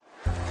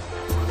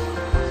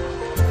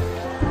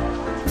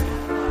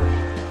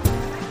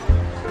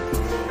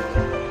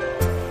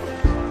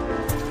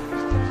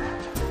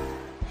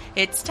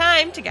It's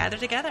time to gather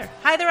together.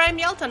 Hi there, I'm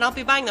Yelta, and I'll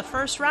be buying the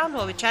first round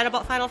while we chat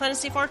about Final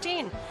Fantasy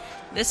XIV.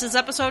 This is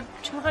episode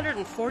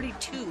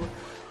 242.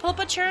 Pull up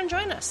a chair and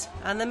join us.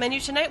 On the menu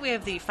tonight, we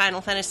have the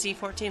Final Fantasy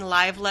XIV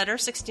Live Letter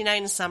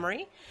 69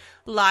 Summary.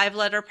 Live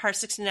Letter Part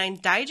 69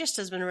 Digest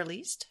has been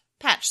released.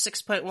 Patch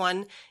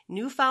 6.1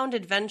 Newfound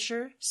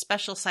Adventure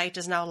Special Site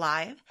is now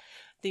live.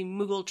 The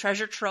Moogle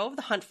Treasure Trove,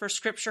 The Hunt for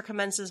Scripture,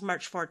 commences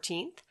March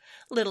 14th.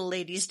 Little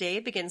Ladies' Day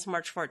begins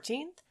March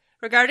 14th.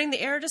 Regarding the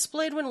error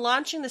displayed when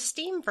launching the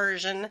Steam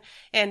version,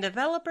 and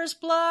developers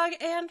blog,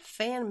 and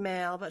fan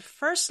mail. But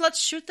first, let's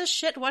shoot the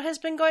shit. What has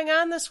been going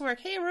on this week?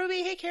 Hey,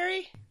 Ruby. Hey,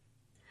 Carrie.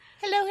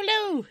 Hello,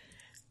 hello.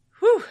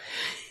 Whew.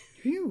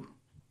 Phew.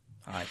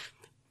 Hi.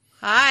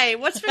 Hi.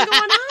 What's been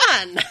going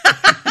on?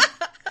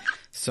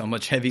 So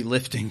much heavy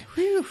lifting.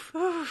 Whew.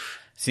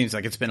 Seems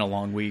like it's been a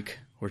long week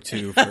or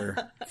two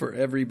for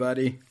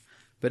everybody,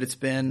 but it's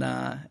been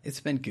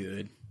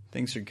good.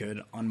 Things are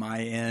good on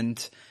my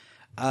end.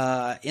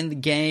 In the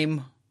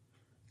game,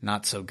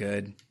 not so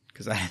good,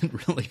 because I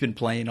hadn't really been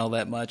playing all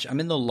that much. I'm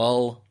in the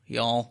lull,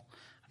 y'all.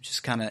 I'm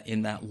just kind of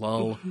in that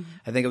lull.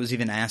 I think I was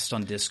even asked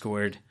on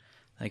Discord,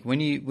 like, when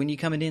you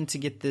coming in to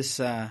get this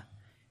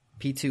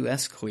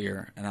P2S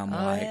clear? And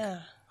I'm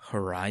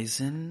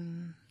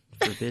Horizon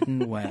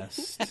Forbidden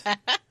West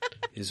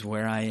is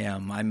where I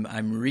am.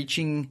 I'm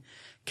reaching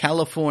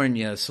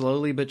California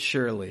slowly but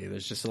surely.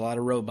 There's just a lot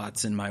of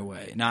robots in my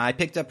way. Now, I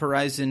picked up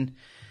Horizon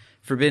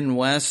Forbidden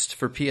West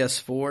for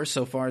PS4.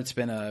 So far, it's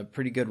been a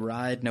pretty good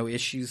ride. No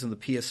issues on the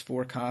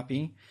PS4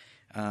 copy.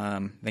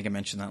 I think I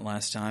mentioned that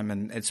last time,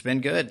 and it's been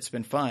good. It's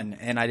been fun.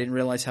 And I didn't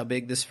realize how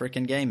big this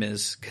freaking game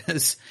is,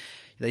 because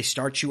they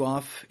start you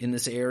off in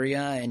this area,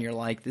 and you're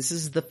like, this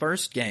is the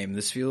first game.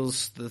 This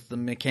feels,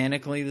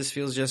 mechanically, this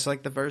feels just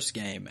like the first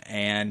game.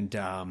 And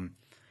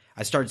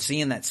I started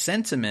seeing that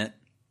sentiment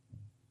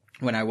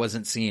when I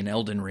wasn't seeing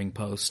Elden Ring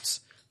posts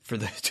for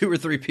the 2 or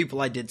 3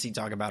 people I did see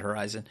talk about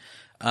Horizon.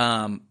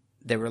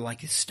 They were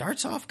like, it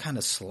starts off kind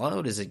of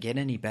slow. Does it get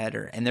any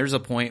better? And there's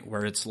a point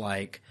where it's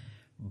like,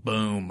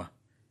 boom.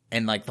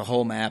 And like the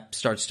whole map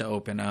starts to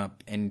open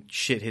up and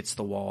shit hits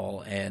the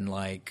wall. And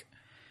like,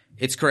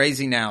 it's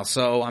crazy now.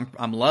 So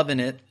I'm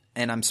loving it.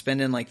 And I'm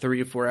spending like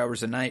 3 to 4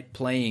 hours a night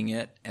playing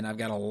it. And I've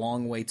got a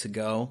long way to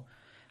go.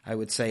 I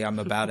would say I'm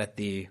about at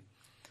the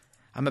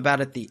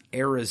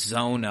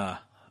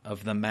Arizona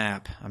of the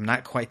map. I'm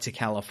not quite to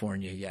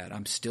California yet.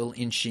 I'm still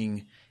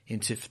inching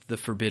into the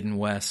Forbidden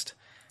West.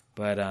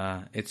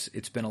 But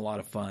it's been a lot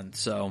of fun.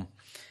 So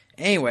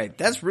anyway,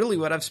 that's really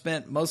what I've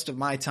spent most of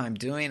my time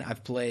doing.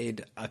 I've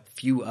played a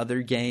few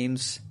other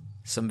games,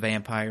 some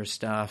vampire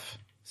stuff,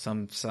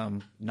 some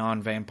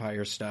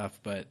non-vampire stuff.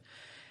 But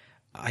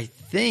I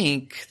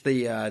think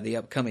the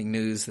upcoming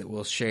news that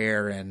we'll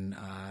share and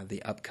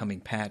the upcoming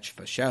patch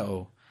for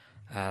show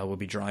will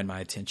be drawing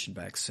my attention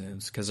back soon,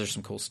 because there's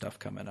some cool stuff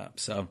coming up.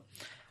 So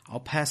I'll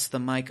pass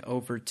the mic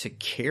over to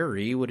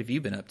Carrie. What have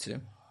you been up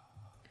to?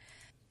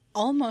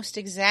 Almost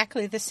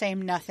exactly the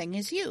same nothing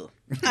as you.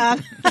 No,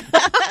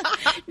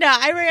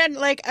 I ran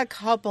like a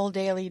couple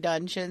daily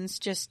dungeons,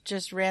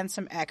 just ran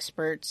some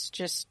experts,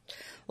 just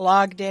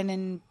logged in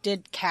and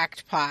did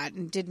Cactpot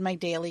and did my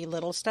daily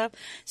little stuff.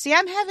 See,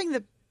 I'm having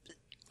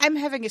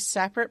a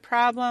separate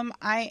problem.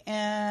 I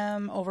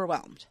am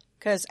overwhelmed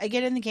because I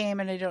get in the game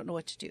and I don't know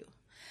what to do.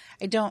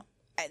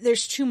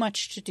 There's too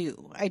much to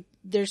do.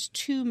 There's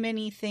too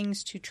many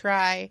things to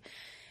try,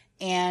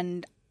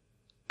 and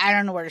I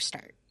don't know where to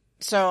start.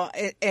 So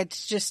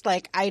it's just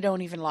like, I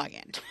don't even log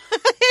in.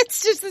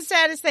 It's just the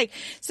saddest thing.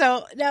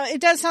 So now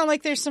it does sound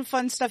like there's some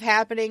fun stuff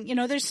happening. You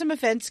know, there's some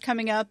events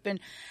coming up, and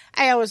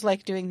I always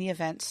like doing the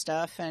event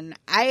stuff. And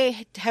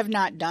I have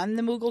not done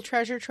the Moogle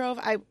Treasure Trove.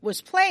 I was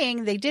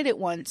playing. They did it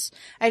once.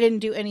 I didn't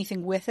do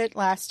anything with it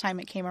last time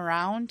it came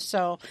around.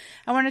 So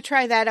I want to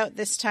try that out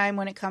this time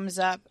when it comes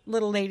up.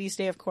 Little Ladies'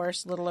 Day, of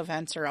course. Little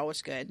events are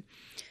always good.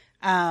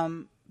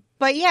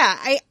 But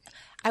yeah,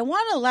 I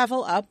want to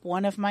level up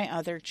one of my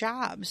other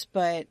jobs,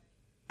 but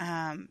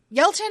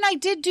Yelta and I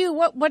did do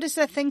what is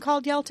that thing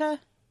called, Yelta?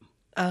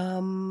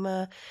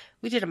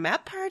 We did a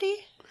map party?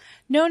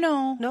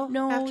 No.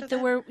 There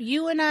were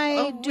you and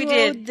I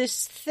did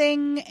this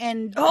thing,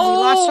 and we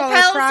lost all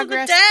our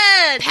progress.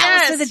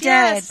 Palace of the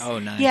Dead. Dead. Oh,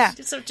 nice. Yeah.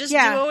 So just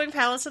duoing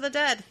Palace of the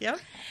Dead. Yep.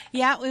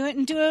 Yeah, we went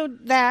and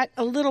duoed that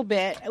a little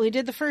bit. We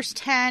did the first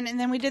 10, and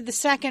then we did the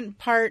second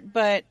part,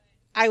 but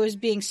I was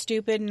being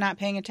stupid and not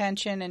paying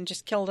attention and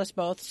just killed us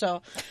both.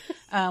 So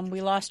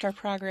we lost our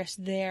progress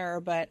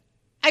there, but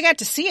I got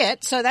to see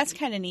it. So that's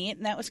kind of neat.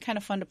 And that was kind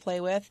of fun to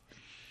play with.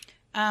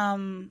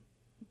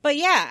 But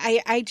yeah,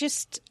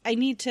 I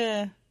need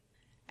to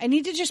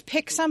just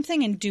pick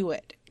something and do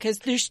it, because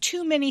there's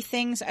too many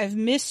things. I've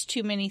missed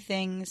too many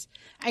things.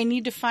 I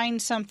need to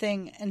find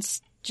something and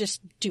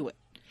just do it.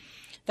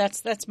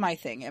 That's my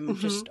thing. I'm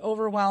just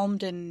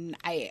overwhelmed, and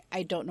I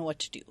don't know what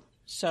to do.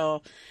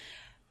 So,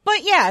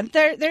 but yeah,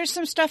 there's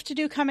some stuff to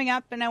do coming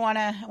up, and I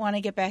want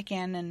to get back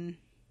in and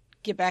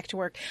get back to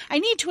work. I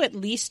need to at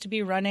least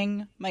be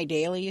running my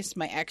dailies,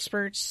 my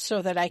experts,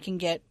 so that I can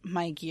get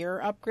my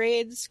gear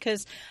upgrades,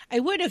 because I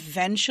would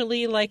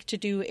eventually like to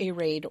do a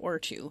raid or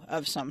two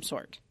of some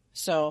sort.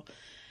 So,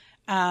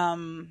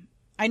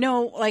 I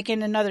know, like,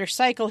 in another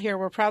cycle here,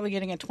 we're probably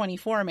getting a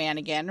 24-man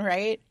again,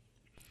 right?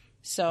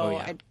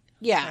 So,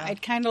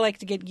 I'd kind of like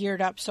to get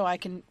geared up so I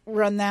can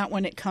run that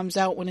when it comes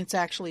out, when it's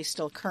actually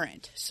still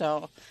current.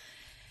 So,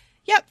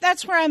 yep,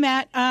 that's where I'm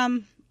at.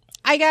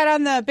 I got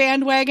on the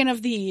bandwagon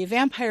of the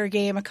vampire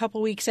game a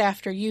couple weeks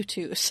after you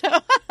two, so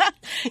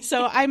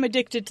I'm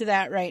addicted to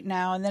that right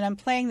now. And then I'm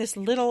playing this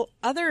little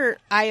other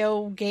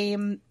IO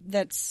game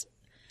that's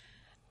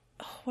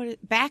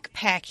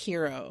Backpack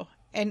Hero,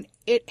 and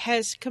it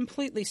has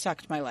completely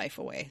sucked my life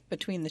away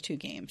between the two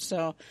games.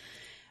 So,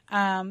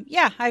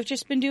 I've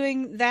just been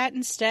doing that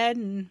instead,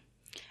 and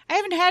I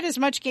haven't had as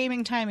much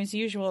gaming time as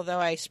usual, though.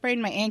 I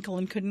sprained my ankle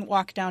and couldn't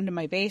walk down to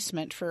my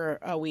basement for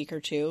a week or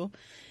two.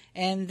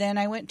 And then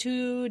I went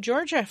to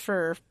Georgia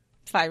for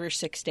 5 or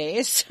 6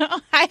 days. So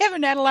I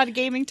haven't had a lot of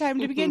gaming time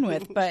to begin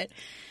with. But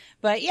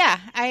yeah,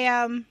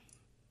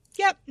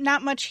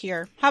 not much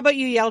here. How about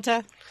you,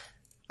 Yelta?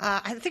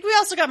 I think we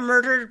also got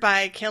murdered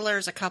by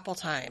killers a couple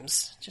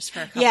times, just for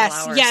a couple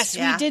hours. Yes,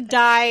 we did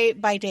die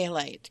by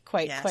daylight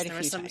quite a few there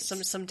was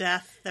times. some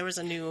death. There was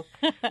a new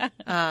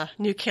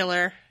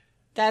killer.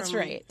 That's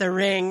right. The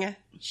Ring.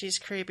 She's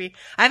creepy.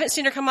 I haven't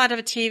seen her come out of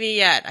a TV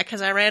yet,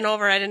 because I ran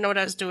over. I didn't know what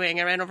I was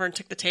doing. I ran over and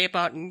took the tape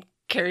out, and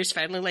Carrie's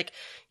finally like,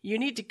 "You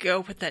need to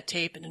go put that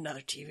tape in another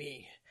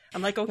TV."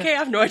 I'm like, okay, I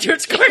have no idea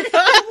what's going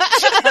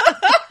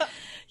on.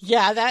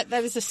 Yeah, that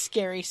is a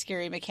scary,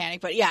 scary mechanic.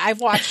 But yeah,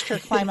 I've watched her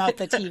climb out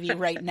the TV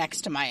right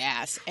next to my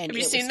ass, and have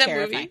you it seen was that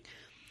terrifying. movie?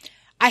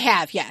 I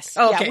have, yes.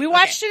 Oh, okay, we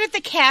watched it at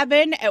the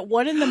cabin at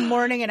 1 a.m,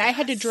 and I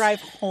had to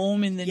drive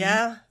home in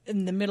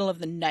the middle of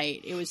the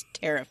night. It was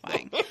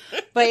terrifying.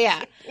 But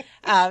yeah,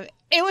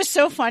 it was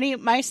so funny.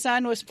 My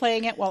son was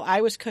playing it while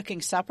I was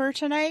cooking supper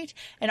tonight,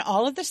 and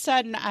all of a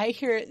sudden I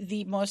hear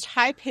the most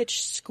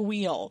high-pitched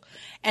squeal,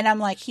 and I'm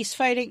like, he's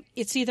fighting.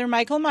 It's either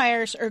Michael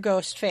Myers or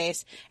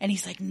Ghostface, and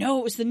he's like, no,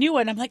 it was the new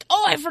one. I'm like,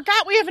 oh, I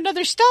forgot we have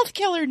another stealth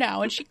killer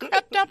now, and she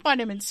crept up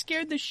on him and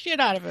scared the shit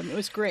out of him. It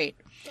was great.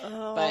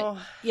 Oh, but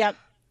yep.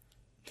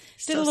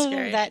 Did a little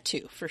of that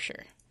too, for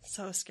sure.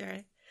 So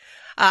scary.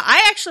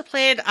 I actually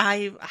played,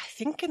 I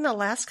think in the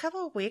last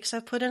couple of weeks,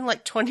 I've put in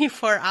like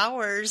 24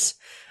 hours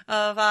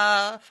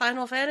of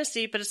Final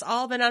Fantasy, but it's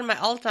all been on my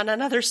alt on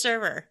another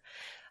server.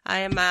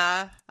 I'm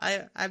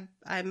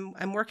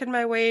working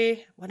my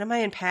way. What am I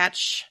in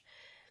patch?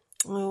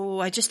 Oh,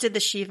 I just did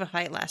the Shiva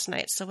fight last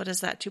night. So what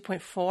is that?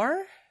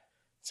 2.4?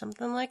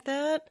 Something like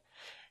that.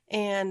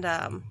 And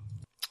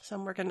so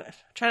I'm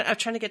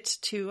trying to get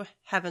to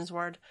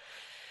Heavensward.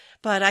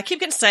 But I keep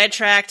getting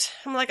sidetracked.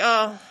 I'm like,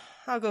 oh,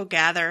 I'll go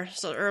gather.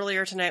 So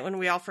earlier tonight when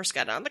we all first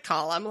got on the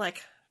call, I'm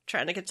like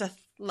trying to get to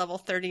level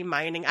 30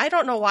 mining. I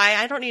don't know why.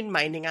 I don't need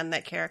mining on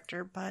that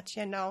character, but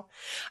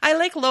I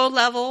like low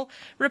level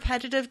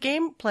repetitive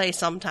gameplay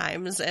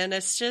sometimes, and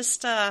it's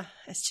just kind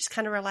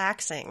of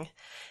relaxing.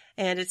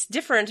 And it's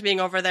different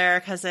being over there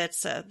because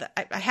it's I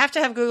have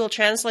to have Google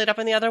Translate up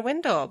in the other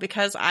window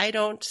because I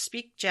don't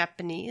speak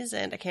Japanese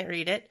and I can't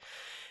read it.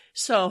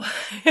 So,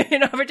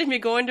 every time you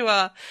go into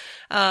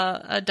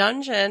a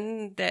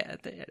dungeon,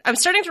 I'm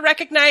starting to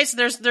recognize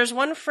there's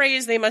one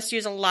phrase they must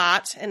use a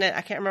lot, and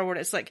I can't remember what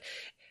it's like.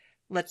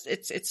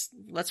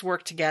 Let's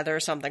work together or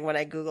something when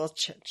I Google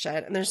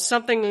chat, and there's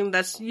something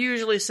that's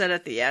usually said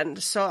at the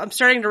end. So I'm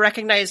starting to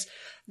recognize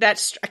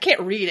that I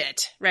can't read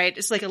it, right?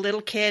 It's like a little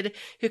kid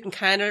who can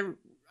kind of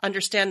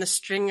understand the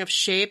string of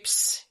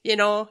shapes,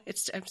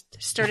 I'm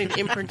starting to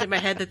imprint in my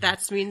head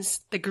that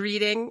means the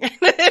greeting,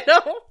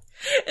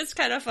 It's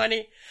kind of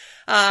funny.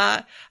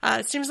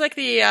 It seems like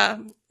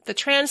the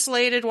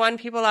translated one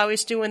people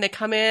always do when they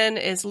come in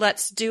is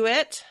 "let's do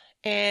it,"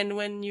 and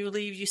when you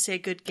leave, you say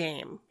 "good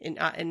game"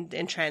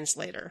 in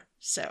translator.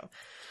 So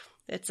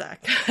it's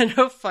kind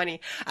of funny.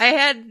 I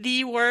had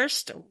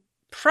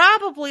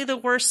probably the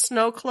worst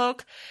snow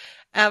cloak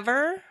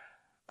ever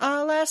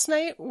last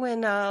night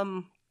when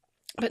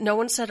but no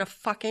one said a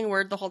fucking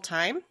word the whole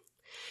time.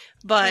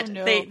 But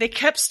they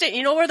kept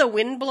staying. Where the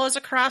wind blows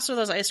across where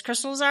those ice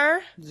crystals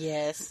are?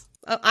 Yes.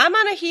 I'm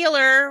on a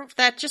healer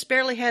that just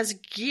barely has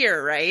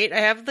gear, right? I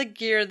have the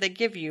gear they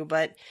give you,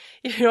 but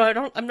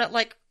I'm not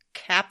like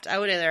capped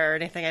out in there or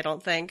anything, I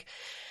don't think.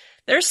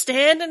 They're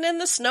standing in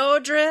the snow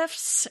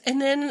drifts, and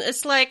then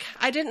it's like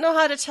I didn't know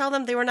how to tell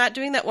them they were not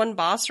doing that one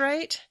boss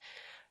right.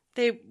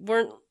 They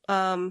weren't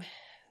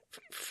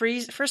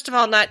first of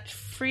all, not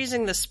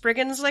freezing the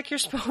Spriggans like you're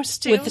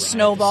supposed to. With the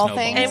snowball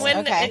thing.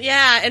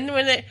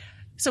 And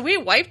so we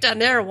wiped on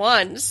there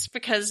once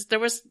because there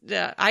was,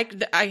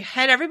 I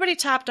had everybody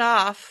topped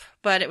off,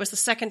 but it was the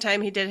second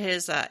time he did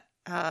his,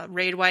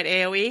 raid-wide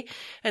AoE,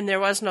 and there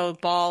was no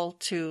ball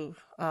to,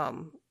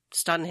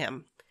 stun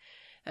him.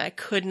 I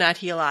could not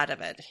heal out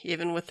of it,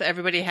 even with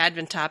everybody had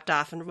been topped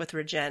off and with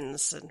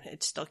regens, and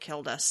it still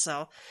killed us,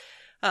 so.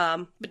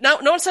 But no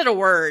one said a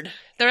word.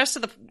 The rest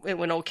of it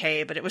went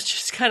okay, but it was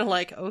just kind of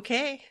like,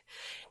 okay.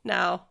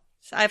 Now,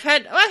 I've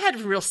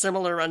had real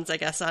similar runs, I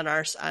guess, on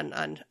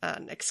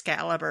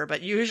Excalibur,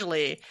 but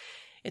usually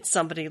it's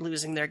somebody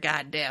losing their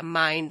goddamn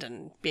mind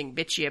and being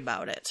bitchy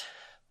about it.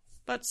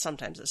 But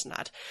sometimes it's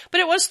not.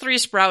 But it was 2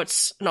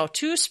 Sprouts,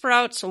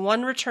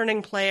 1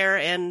 returning player,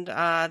 and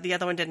the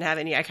other one didn't have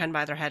any icon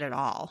by their head at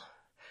all.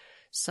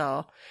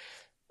 So,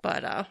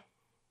 but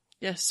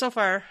yeah, so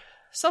far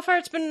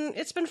it's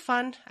been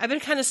fun. I've been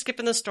kind of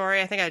skipping the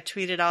story. I think I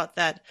tweeted out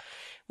that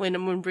when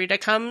Moonbrita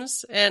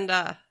comes and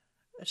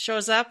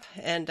shows up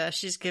and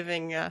she's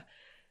giving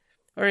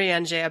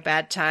Urianger a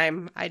bad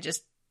time, I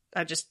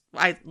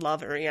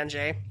love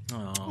Urianger.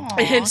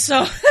 And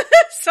so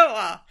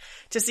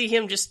to see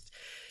him just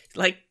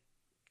like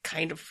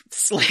kind of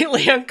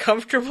slightly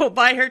uncomfortable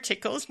by her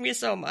tickles me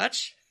so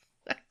much.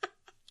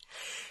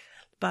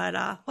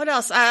 But what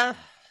else?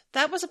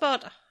 That was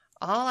about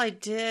all I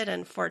did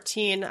in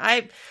 14.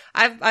 I'm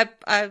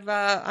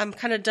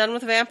kind of done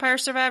with Vampire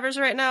Survivors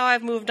right now.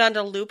 I've moved on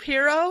to Loop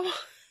Hero.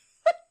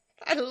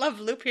 I love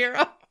Loop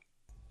Hero.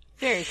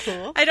 Very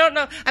cool. I don't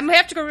know. I might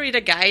have to go read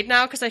a guide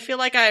now because I feel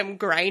like I'm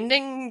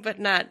grinding but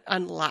not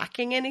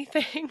unlocking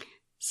anything.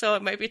 So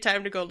it might be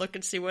time to go look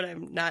and see what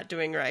I'm not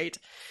doing right.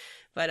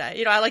 But,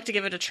 I like to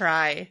give it a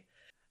try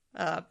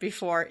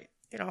before,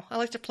 I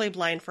like to play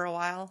blind for a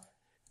while.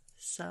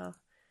 So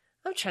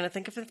I'm trying to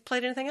think if I've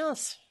played anything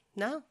else.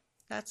 No,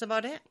 that's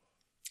about it.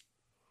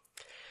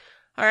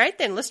 All right,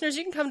 then, listeners,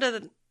 you can come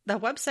to the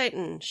website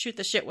and shoot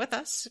the shit with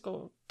us.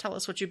 Go tell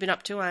us what you've been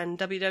up to on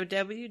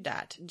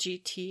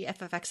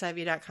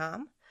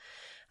www.gtffxiv.com.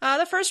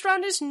 The first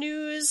round is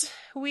news.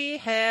 We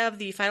have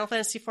the Final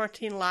Fantasy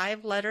XIV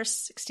Live Letter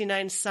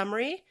 69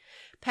 summary.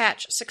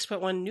 Patch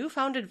 6.1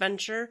 Newfound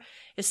Adventure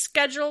is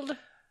scheduled.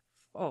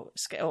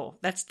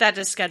 That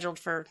is scheduled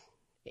for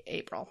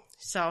April.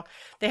 So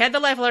they had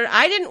the live letter.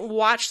 I didn't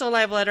watch the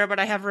live letter, but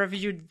I have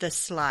reviewed the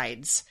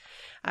slides.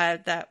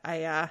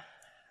 I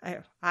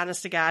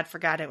honest to God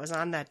forgot it was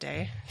on that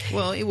day.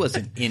 Well, it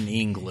wasn't in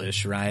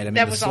English, right? I mean,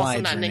 that the was slides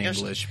also not were in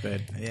English,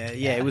 but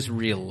yeah, it was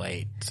real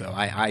late. So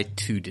I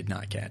too did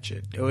not catch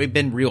it. It had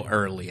been real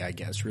early, I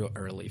guess, real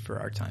early for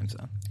our time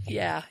zone.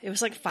 Yeah, it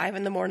was like 5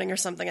 a.m. or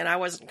something, and I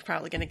wasn't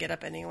probably going to get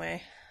up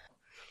anyway.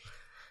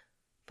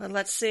 But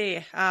let's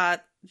see.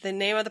 The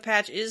name of the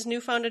patch is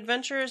Newfound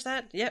Adventure. Is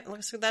that? Yeah,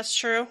 looks like that's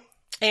true.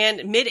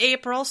 And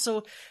mid-April,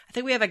 so I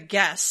think we have a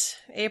guess.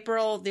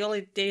 April, the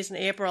only days in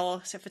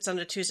April, if it's on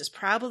a Tuesday, is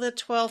probably the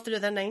 12th through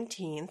the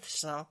 19th.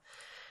 So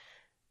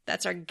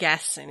that's our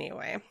guess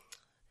anyway.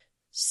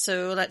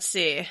 So let's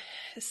see.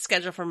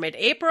 Schedule for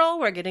mid-April.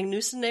 We're getting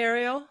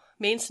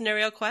main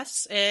scenario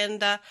quests,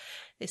 and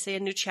they say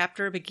a new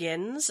chapter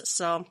begins.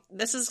 So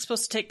this is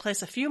supposed to take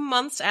place a few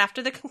months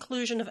after the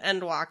conclusion of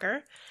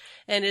Endwalker,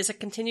 and is a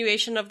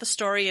continuation of the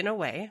story in a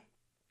way.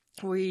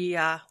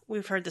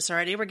 We've heard this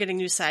already. We're getting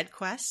new side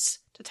quests.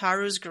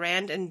 Tataru's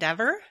Grand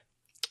Endeavor.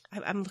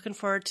 I'm looking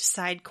forward to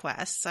side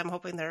quests. I'm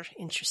hoping they're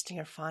interesting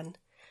or fun.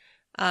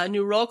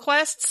 New role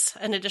quests.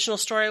 An additional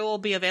story will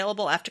be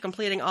available after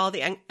completing all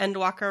the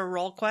Endwalker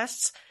role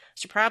quests. I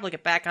should probably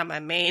get back on my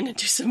main and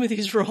do some of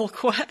these role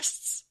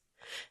quests.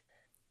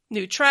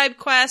 New tribe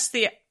quests.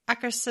 The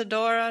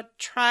Akasadora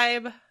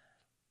tribe.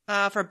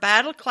 For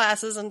battle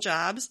classes and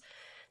jobs,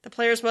 the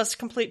players must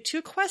complete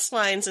 2 quest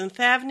lines in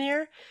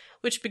Thavnir,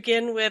 which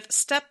begin with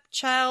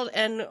Stepchild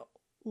and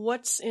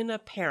What's in a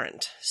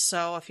Parent.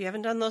 So if you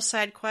haven't done those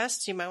side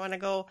quests, you might want to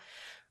go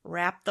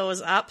wrap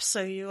those up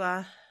so you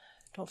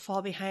don't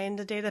fall behind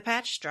the day the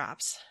patch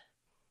drops.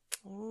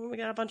 We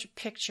got a bunch of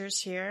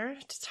pictures here.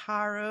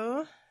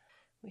 Tataru.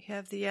 We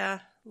have the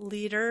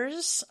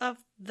leaders of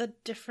the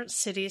different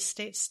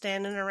city-states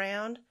standing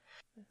around.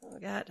 We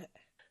got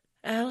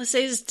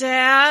Alice's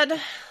dad.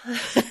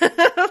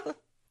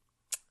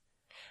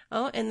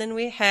 Oh, and then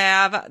we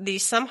have the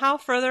Somehow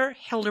Further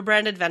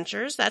Hildebrand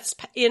Adventures. That's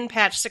in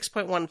patch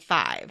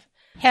 6.15.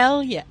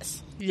 Hell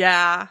yes.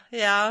 Yeah.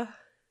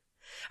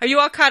 Are you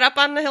all caught up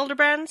on the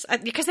Hildebrands?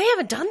 Because they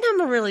haven't done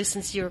them really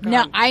since you were gone.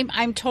 No,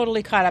 I'm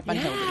totally caught up on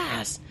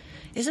Hildebrands.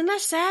 Isn't that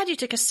sad? You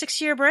took a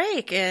 6-year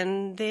break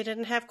and they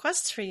didn't have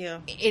quests for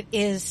you. It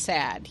is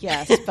sad,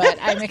 yes, but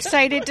I'm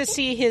excited to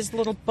see his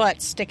little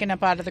butt sticking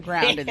up out of the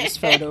ground in this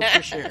photo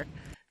for sure.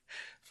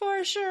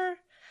 For sure.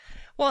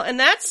 Well, and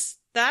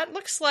that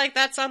looks like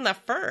that's on the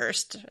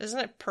first. Isn't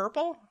it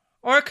purple?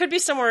 Or it could be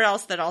somewhere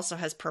else that also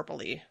has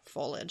purpley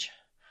foliage.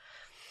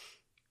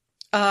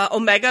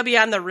 Omega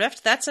Beyond the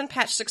Rift, that's in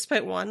patch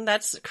 6.1.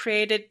 That's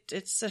created,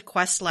 it's a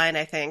quest line,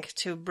 I think,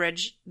 to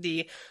bridge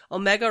the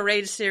Omega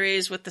Raid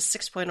series with the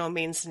 6.0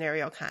 main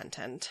scenario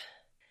content.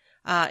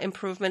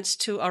 Improvements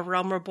to A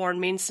Realm Reborn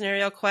main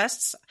scenario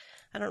quests.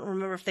 I don't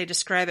remember if they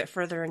describe it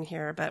further in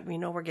here, but we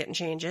know we're getting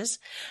changes.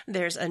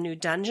 There's a new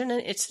dungeon,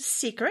 and it's a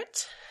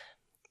secret.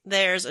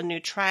 There's a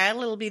new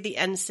trial. It'll be the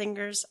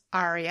Endsinger's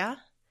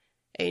Aria.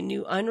 A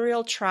new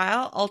Unreal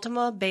trial,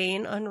 Ultima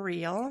Bane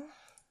Unreal.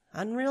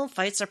 Unreal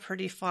fights are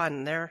pretty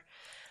fun.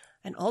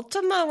 And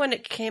Ultima, when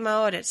it came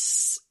out,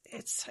 its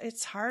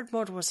hard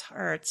mode was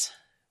hard.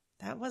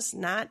 That was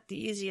not the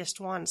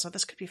easiest one, so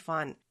this could be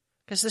fun.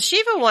 Because the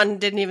Shiva one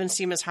didn't even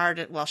seem as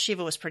hard. Well,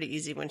 Shiva was pretty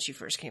easy when she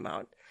first came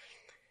out.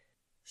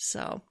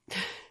 So,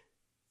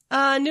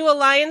 new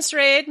Alliance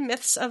raid,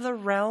 Myths of the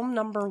Realm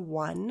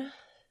 #1. I'm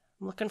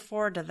looking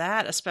forward to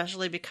that,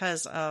 especially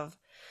because of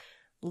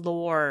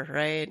lore,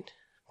 right?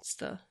 It's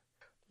the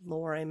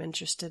lore I'm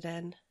interested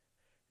in.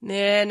 And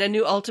then a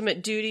new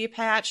Ultimate Duty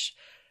patch.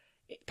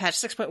 Patch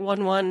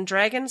 6.11,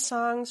 Dragon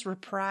Songs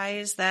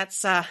Reprise.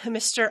 That's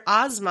Mr.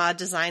 Ozma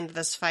designed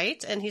this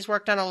fight, and he's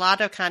worked on a lot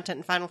of content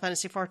in Final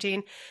Fantasy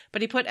XIV,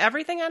 but he put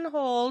everything on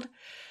hold.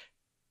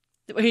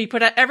 He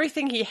put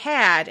everything he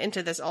had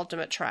into this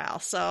ultimate trial,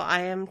 so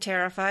I am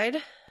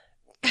terrified.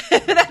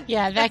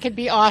 Yeah, that could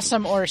be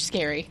awesome or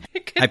scary.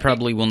 I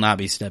probably will not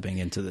be stepping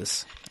into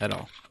this at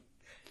all.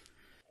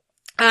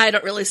 I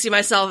don't really see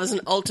myself as an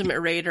ultimate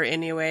raider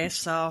anyway,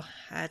 so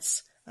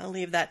I'll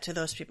leave that to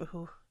those people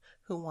who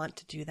want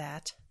to do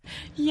that.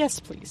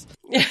 Yes, please.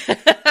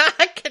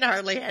 I can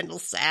hardly handle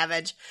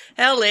Savage.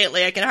 Hell,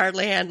 lately I can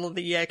hardly handle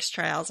the EX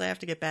trials. I have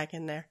to get back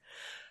in there.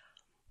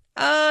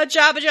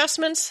 Job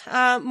adjustments.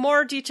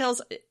 More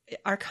details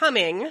are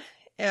coming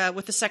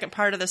with the second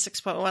part of the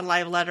 6.1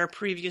 live letter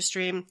preview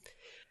stream.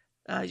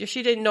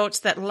 Yoshida notes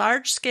that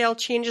large-scale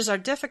changes are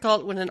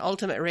difficult when an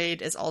ultimate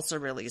raid is also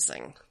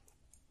releasing.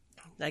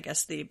 I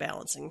guess the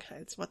balancing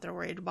is what they're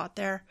worried about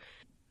there.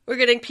 We're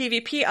getting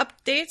PvP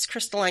updates,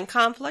 Crystalline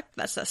Conflict,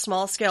 that's a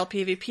small-scale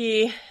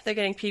PvP. They're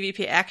getting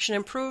PvP action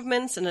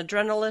improvements and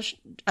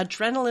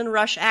adrenaline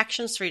rush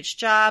actions for each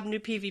job, new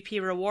PvP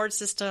reward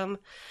system.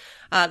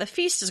 The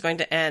feast is going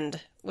to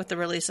end with the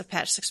release of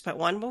patch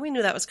 6.1, but we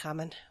knew that was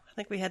coming. I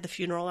think we had the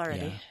funeral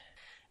already. Yeah.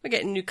 We're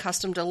getting new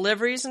custom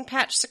deliveries in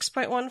patch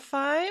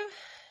 6.15.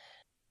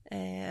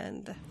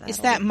 And is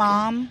that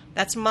Mom?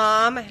 That's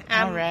Mom.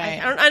 All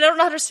right. I don't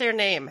know how to say her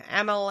name.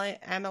 Emily,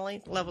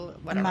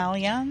 whatever.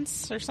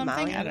 Maliance or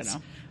something? Maliance? I don't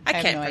know. I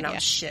can't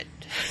pronounce shit.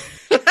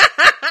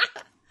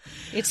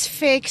 It's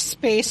fake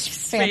space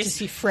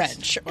fantasy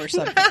French or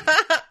something.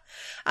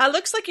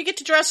 Looks like you get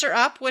to dress her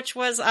up, which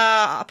was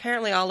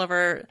apparently all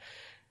over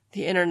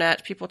the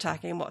internet. People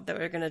talking about that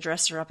we're going to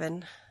dress her up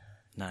in.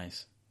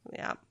 Nice.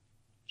 Yeah.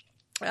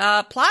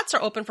 Plots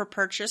are open for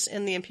purchase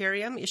in the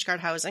Imperium,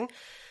 Ishgard Housing.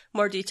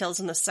 More details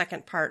in the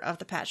second part of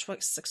the Patchwork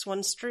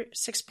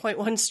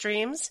 6.1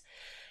 streams.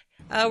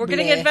 We're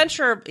getting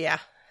adventure. Yeah.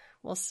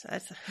 Well,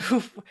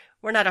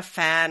 we're not a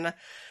fan.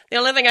 The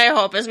only thing I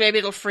hope is maybe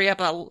it'll free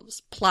up a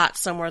plot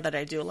somewhere that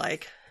I do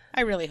like.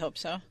 I really hope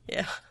so.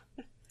 Yeah.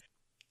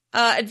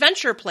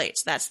 Adventure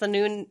plates. That's the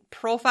new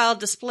profile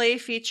display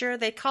feature.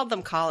 They called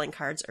them calling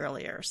cards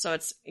earlier. So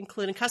it's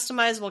including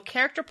customizable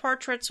character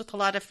portraits with a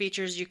lot of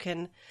features you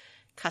can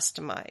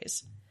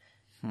customize.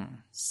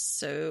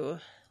 So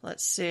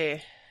let's see.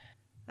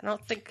 I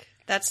don't think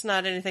that's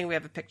not anything we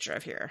have a picture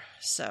of here.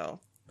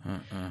 So.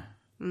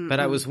 But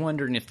I was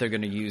wondering if they're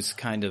going to use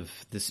kind of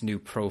this new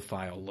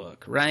profile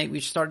look, right? We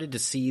started to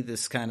see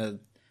this kind of,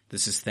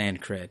 this is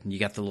Thancred, and you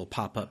got the little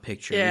pop-up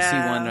picture. Yeah. You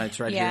see one that's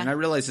right here, and I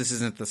realize this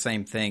isn't the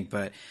same thing,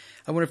 but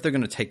I wonder if they're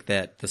going to take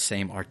the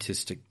same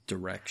artistic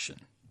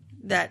direction.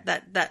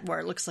 That where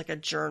it looks like a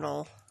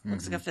journal.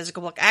 Looks like a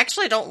physical book. I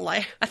actually don't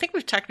like, I think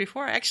we've talked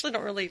before, I actually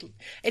don't really,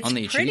 it's on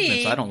the pretty,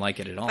 achievements, I don't like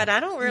it at all. But I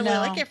don't really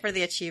like it for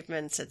the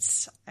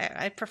achievements.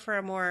 I prefer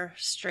a more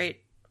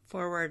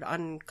straightforward,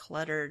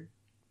 uncluttered,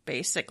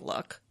 basic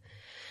look.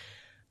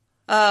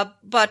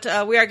 But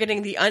we are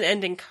getting the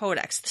Unending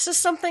Codex. This is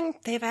something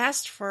we've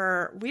asked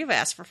for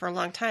a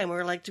long time. We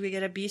were like, do we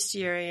get a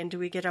bestiary and do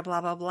we get a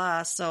blah, blah,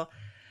 blah? So,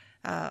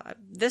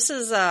 this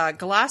is a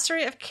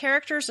glossary of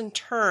characters and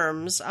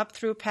terms up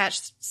through patch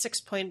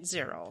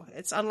 6.0.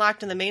 It's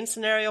unlocked in the main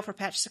scenario for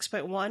patch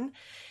 6.1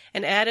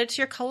 and added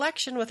to your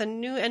collection with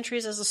new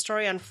entries as the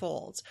story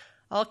unfolds.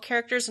 All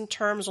characters and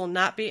terms will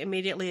not be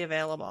immediately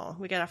available.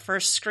 We got a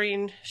first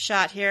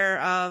screenshot here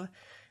of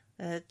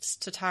it's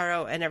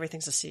Totaro and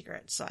everything's a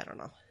secret, so I don't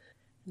know.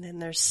 And then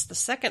there's the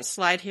second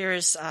slide here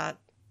is, I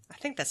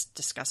think that's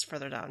discussed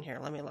further down here.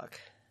 Let me look.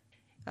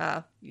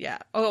 Yeah.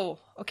 Oh,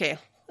 okay.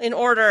 In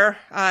order,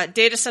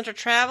 data center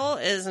travel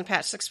is in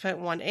patch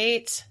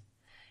 6.18.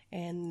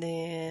 And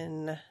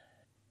then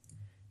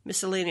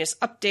miscellaneous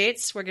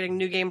updates. We're getting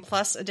New Game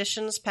Plus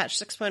editions, patch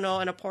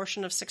 6.0 and a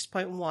portion of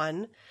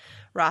 6.1.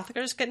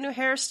 Rothgars get new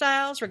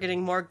hairstyles. We're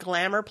getting more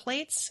glamour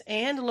plates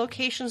and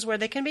locations where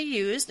they can be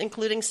used,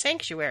 including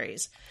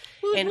sanctuaries.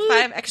 And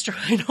 5 extra,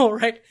 I know,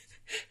 right?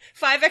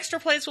 5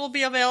 extra plates will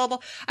be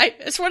available.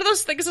 It's one of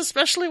those things,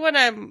 especially when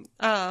I'm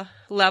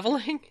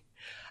leveling.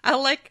 I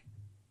like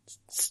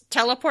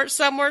teleport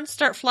somewhere and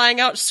start flying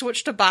out,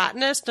 switch to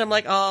botanist, and I'm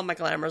like, oh, my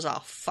glamour's all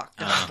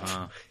fucked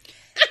up.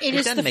 It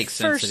doesn't make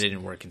sense that it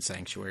didn't work in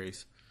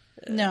sanctuaries.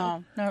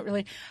 No, not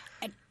really.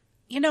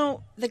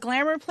 The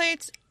glamour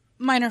plates,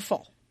 mine are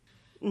full.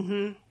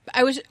 Mm-hmm.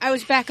 I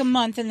was back a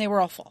month and they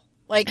were all full.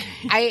 Like,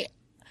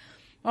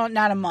 well,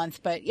 not a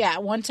month, but yeah,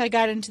 once I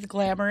got into the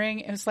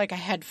glamoring, it was like I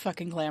had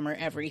fucking glamour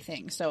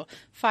everything. So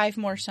 5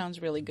 more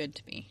sounds really good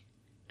to me.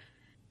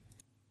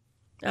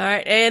 All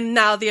right, and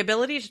now the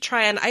ability to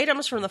try on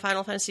items from the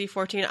Final Fantasy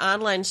XIV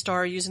online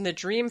store using the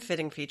Dream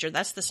Fitting feature.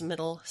 That's this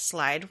middle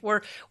slide.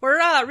 We're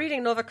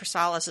reading Nova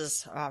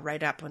Chrysalis'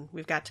 write-up, and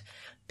we've got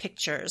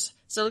pictures.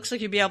 So it looks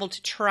like you'll be able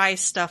to try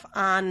stuff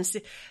on,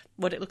 see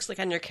what it looks like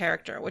on your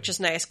character, which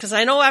is nice. Because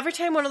I know every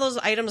time one of those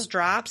items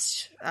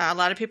drops, a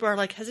lot of people are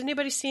like, has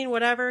anybody seen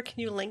whatever? Can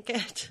you link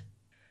it?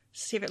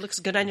 See if it looks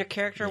good on your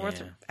character,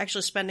 worth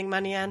actually spending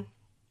money on.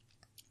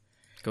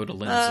 Go to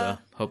Limsa.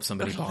 Hope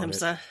somebody bought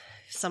it.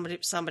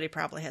 Somebody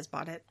probably has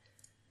bought it.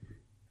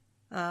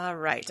 All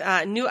right.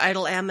 New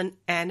idle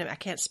I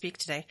can't speak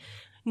today.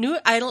 New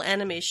idle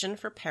animation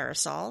for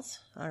parasols.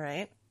 All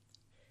right.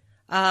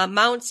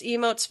 Mounts,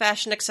 emotes,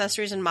 fashion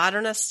accessories, and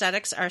modern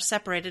aesthetics are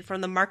separated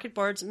from the market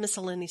board's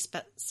miscellaneous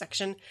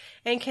section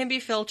and can be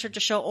filtered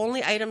to show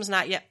only items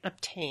not yet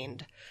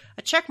obtained.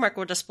 A checkmark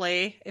will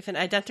display if an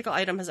identical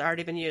item has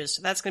already been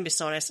used. That's going to be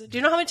so nice. Do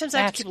you know how many times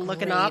I have to keep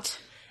looking up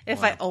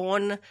if I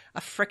own a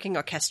freaking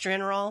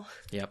Orchestrion roll?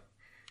 Yep.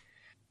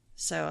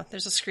 So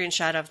there's a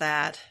screenshot of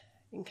that.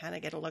 You can kind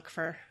of get a look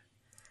for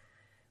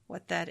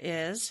what that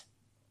is.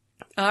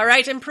 All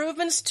right,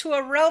 improvements to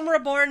A Realm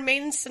Reborn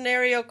main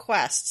scenario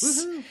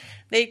quests. Woo-hoo.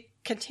 They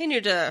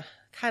continue to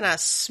kind of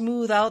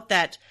smooth out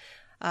that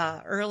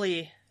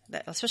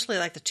especially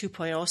like the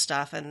 2.0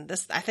 stuff, and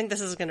I think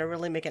this is going to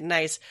really make it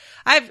nice.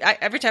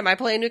 Every time I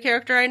play a new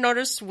character, I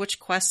notice which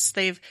quests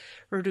they've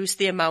reduced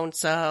the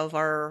amounts of,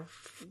 or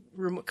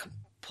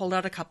pulled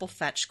out a couple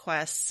fetch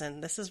quests,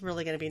 and this is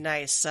really going to be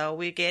nice. So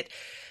we get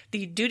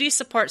the duty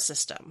support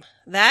system.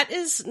 That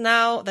is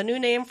now the new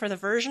name for the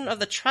version of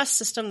the trust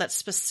system that's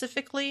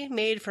specifically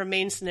made for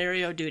main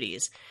scenario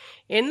duties.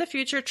 In the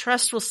future,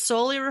 trust will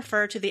solely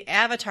refer to the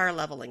avatar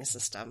leveling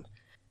system.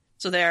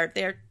 So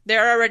they're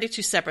already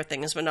two separate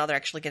things, but now they're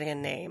actually getting a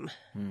name.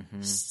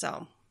 Mm-hmm.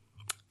 So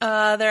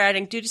they're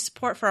adding duty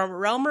support for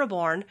Realm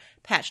Reborn,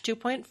 patch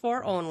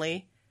 2.4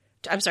 only.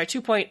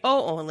 2.0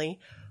 only.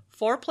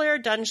 4-player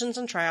dungeons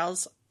and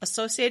trials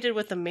associated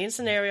with the main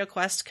scenario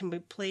quest can be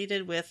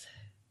completed with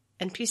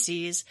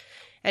NPCs.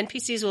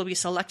 NPCs will be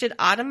selected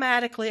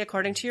automatically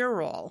according to your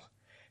role.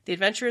 The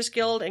Adventurers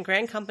Guild and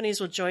Grand Companies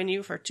will join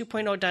you for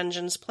 2.0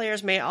 dungeons.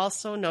 Players may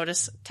also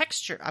notice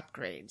texture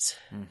upgrades.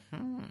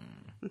 Mm-hmm.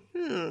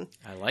 Mm-hmm.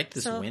 I like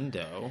this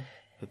window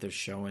that they're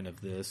showing of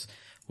this.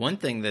 One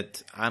thing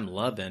that I'm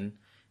loving,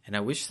 and I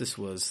wish this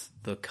was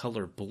the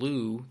color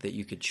blue that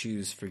you could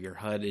choose for your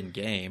HUD in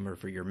game or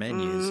for your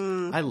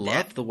menus. I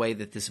love the way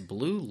that this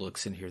blue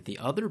looks in here. The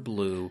other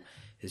blue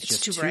is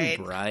just too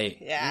bright.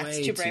 Yeah,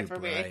 it's too bright for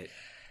me.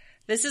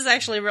 This is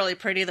actually really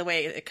pretty the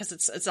way, because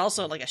it's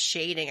also like a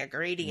shading, a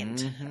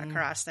gradient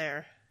across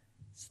there.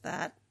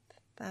 So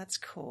that's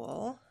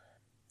cool.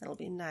 That'll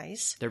be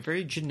nice. They're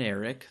very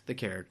generic, the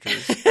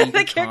characters.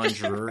 Eager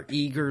Conjurer,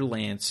 Eager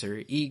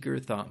Lancer, Eager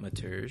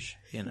Thaumaturge,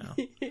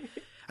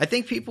 I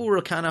think people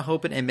were kind of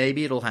hoping, and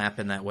maybe it'll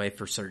happen that way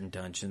for certain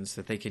dungeons,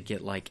 that they could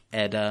get like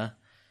Edda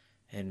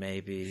and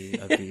maybe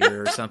a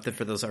beer or something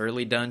for those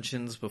early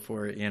dungeons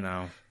before,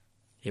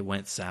 it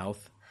went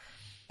south.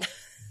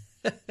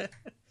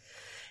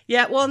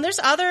 Yeah, well, and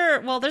there's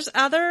other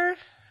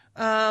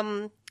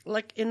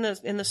like in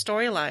the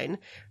storyline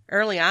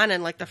early on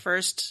in like the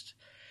first,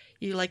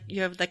 you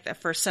have like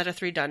that first set of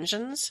 3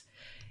 dungeons.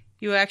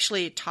 You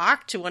actually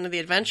talk to one of the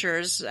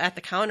adventurers at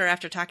the counter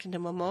after talking to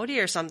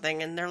Momodi or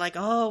something, and they're like,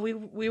 "Oh,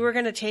 we were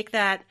going to take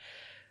that,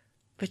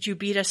 but you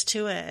beat us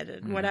to it,"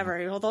 and whatever.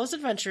 Well, those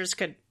adventurers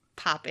could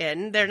pop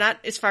in. They're not,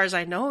 as far as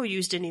I know,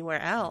 used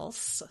anywhere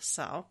else.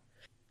 So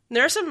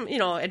there are some,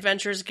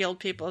 Adventurers Guild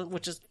people,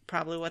 which is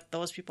probably what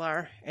those people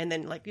are, and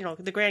then like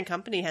the Grand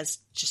Company has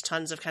just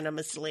tons of kind of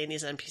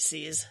miscellaneous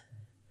NPCs.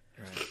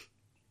 Right.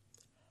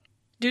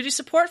 Duty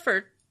support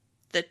for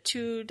the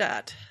 2.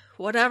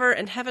 Whatever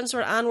and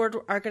Heavensward Onward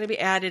are going to be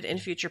added in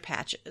future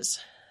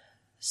patches.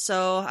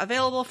 So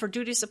available for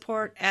duty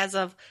support as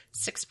of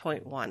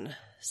 6.1.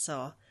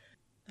 So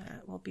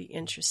that will be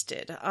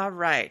interested. All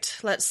right,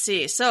 let's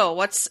see. So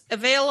what's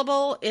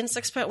available in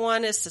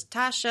 6.1 is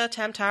Satasha,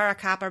 Tamtara,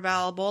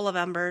 Copperbell, Bowl of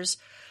Embers,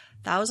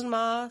 Thousand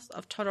Maws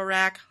of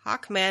Totorak,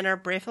 Hawk Manor,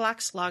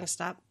 Brayfalax,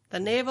 Longstop, the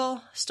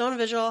Naval, Stone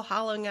Vigil,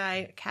 Howling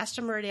Eye,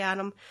 Castor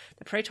Meridianum,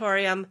 the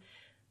Praetorium,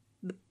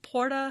 the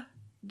Porta.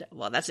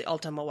 Well, that's the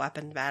Ultima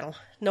weapon battle.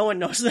 No one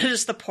knows that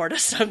it's the Porta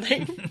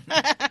something.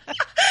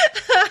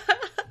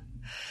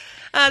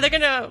 They're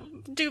gonna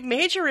do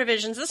major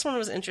revisions. This one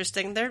was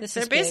interesting. They're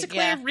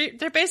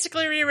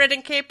basically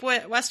rewriting Cape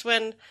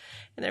Westwind,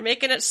 and they're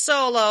making it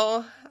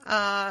solo.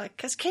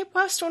 Because Cape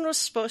Westwind was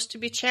supposed to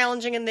be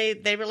challenging, and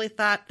they really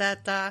thought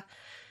that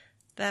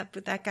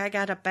that guy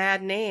got a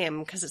bad name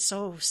because it's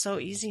so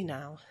easy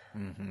now.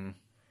 Mm-hmm.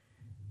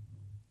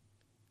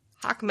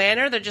 Hawk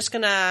Manor, they're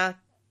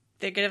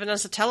giving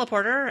us a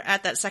teleporter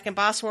at that second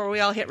boss where we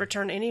all hit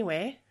return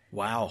anyway.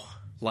 Wow.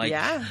 Like,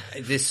 Yeah.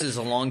 this is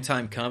a long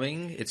time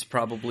coming. It's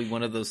probably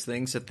one of those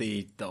things that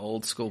the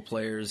old school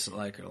players are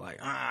like,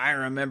 I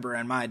remember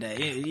in my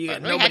day,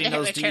 nobody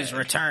knows to use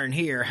return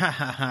here. Ha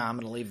ha ha! I'm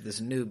going to leave this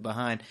noob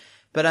behind.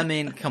 But I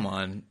mean, come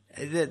on.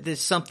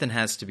 There's something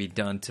has to be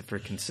done for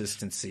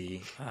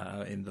consistency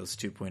in those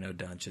 2.0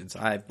 dungeons.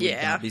 I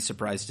would not be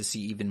surprised to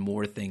see even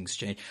more things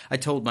change. I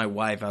told my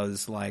wife, I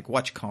was like,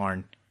 watch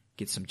Karn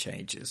get some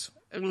changes.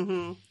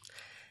 Mm-hmm.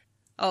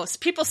 Oh, so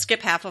people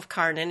skip half of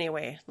Karn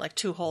anyway, like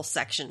 2 whole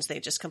sections. They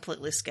just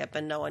completely skip,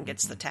 and no one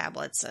gets the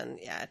tablets. And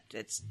yeah,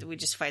 we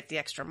just fight the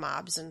extra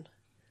mobs and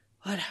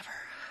whatever.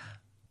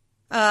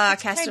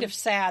 It's kind of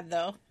sad,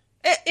 though.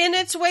 In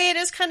its way, it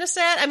is kind of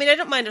sad. I mean, I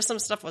don't mind if some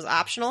stuff was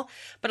optional,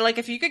 but like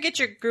if you could get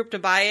your group to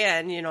buy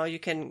in, you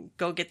can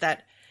go get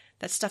that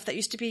stuff that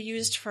used to be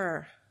used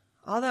for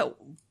all that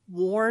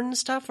worn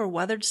stuff or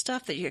weathered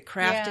stuff that you could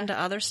craft into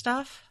other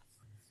stuff.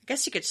 I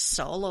guess you could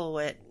solo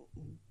it.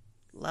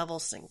 Level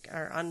sync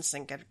or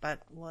unsync it, but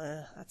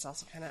that's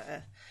also kind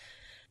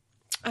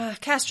of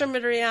Castrum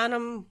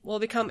Midorianum will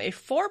become a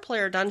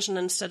 4-player dungeon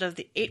instead of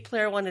the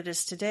 8-player one it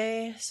is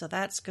today, so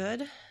that's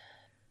good.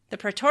 The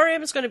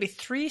Praetorium is going to be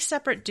 3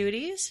 separate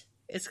duties.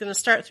 It's going to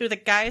start through the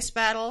Gaius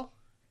battle.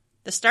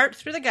 The start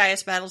through the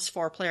Gaius battle is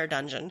 4-player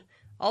dungeon.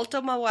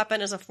 Ultima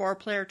Weapon is a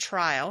 4-player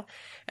trial,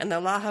 and the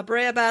La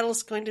Habrea battle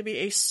is going to be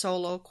a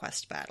solo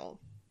quest battle.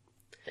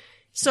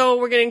 So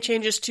we're getting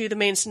changes to the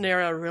main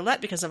scenario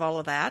roulette because of all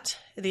of that.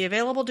 The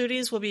available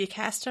duties will be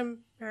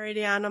Castrum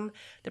Meridianum,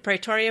 the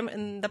Praetorium,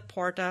 and the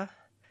Porta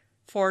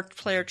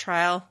 4-player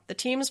trial. The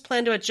teams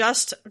plan to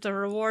adjust the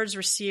rewards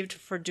received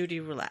for duty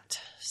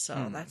roulette.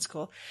 So that's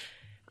cool.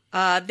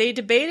 They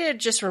debated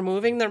just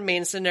removing their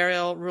main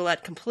scenario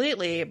roulette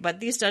completely,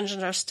 but these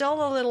dungeons are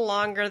still a little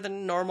longer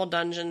than normal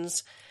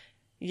dungeons,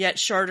 yet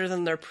shorter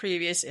than their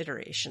previous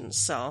iterations.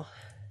 So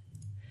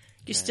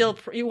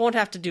you won't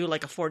have to do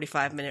like a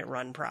 45-minute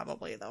run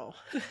probably, though.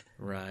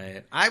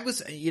 Right. I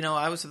was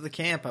of the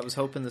camp. I was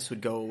hoping this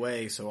would go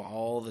away, so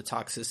all the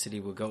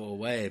toxicity would go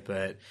away.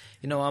 But,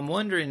 I'm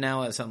wondering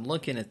now as I'm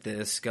looking at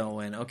this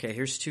going, okay,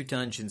 here's 2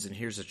 dungeons and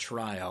here's a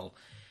trial.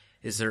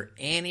 Is there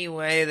any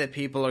way that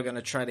people are going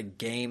to try to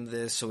game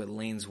this so it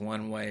leans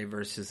one way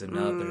versus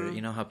another?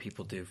 You know how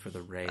people do for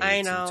the raids.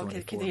 I know.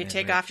 Can you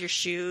take off your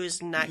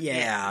shoes and not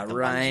get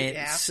right.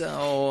 Yeah.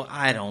 So,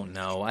 I don't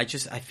know. I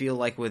feel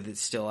like with it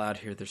still out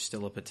here, there's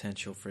still a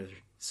potential for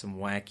some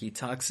wacky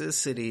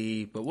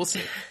toxicity, but we'll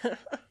see.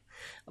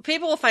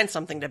 People will find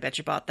something to bitch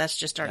about. That's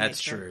just our nature.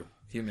 That's true.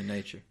 Human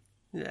nature.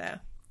 Yeah.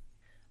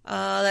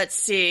 Let's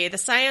see. The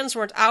Scions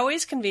weren't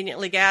always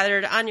conveniently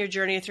gathered on your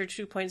journey through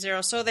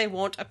 2.0, so they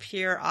won't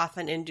appear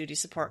often in duty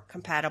support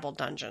compatible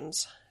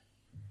dungeons.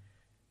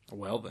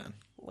 Well then.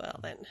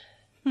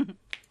 All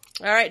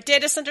right,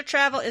 data center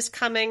travel is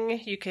coming.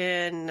 You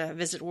can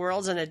visit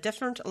worlds in a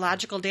different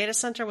logical data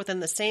center within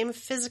the same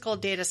physical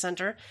data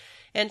center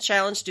and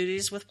challenge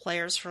duties with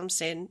players from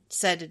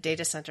said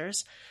data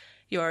centers.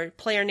 Your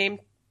player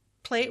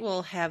nameplate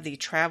will have the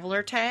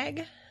traveler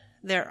tag.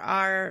 There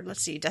are,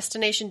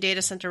 destination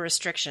data center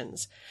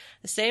restrictions.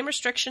 The same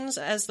restrictions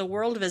as the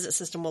world visit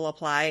system will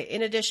apply.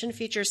 In addition,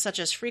 features such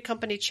as free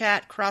company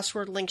chat,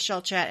 crossword link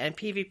shell chat, and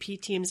PvP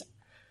teams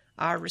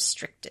are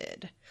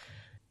restricted.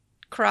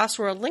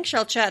 Crossworld link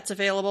shell chat's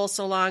available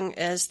so long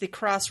as the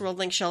Crossworld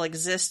link shell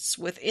exists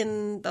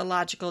within the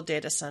logical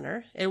data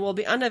center. It will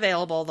be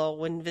unavailable, though,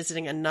 when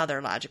visiting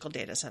another logical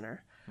data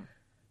center.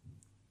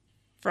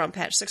 From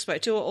patch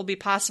 6.2, it will be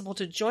possible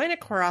to join a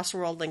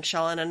Crossworld link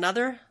shell in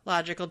another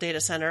logical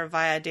data center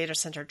via data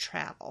center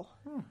travel.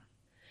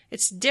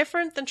 It's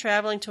different than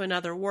traveling to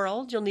another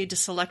world. You'll need to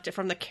select it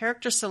from the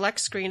character select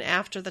screen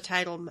after the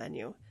title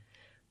menu.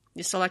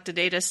 You select a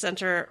data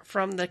center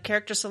from the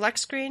character select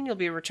screen. You'll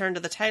be returned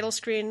to the title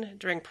screen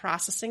during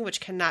processing,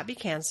 which cannot be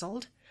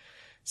canceled.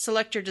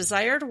 Select your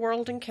desired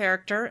world and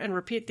character and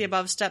repeat the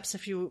above steps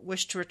if you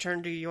wish to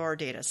return to your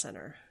data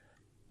center.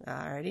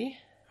 Alrighty.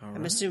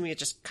 I'm assuming it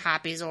just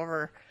copies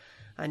over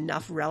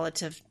enough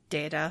relative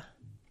data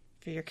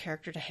for your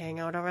character to hang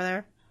out over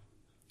there.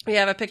 We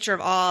have a picture of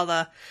all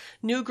the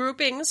new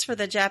groupings for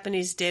the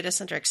Japanese data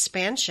center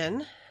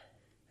expansion.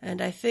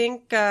 And I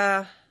think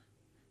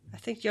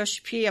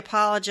Yoshi P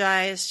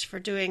apologized for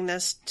doing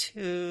this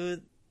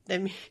to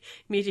the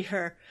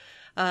Meteor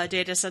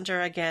data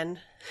center again.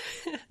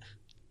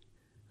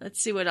 Let's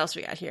see what else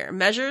we got here.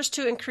 Measures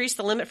to increase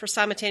the limit for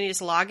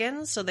simultaneous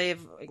logins. So they've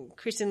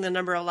increasing the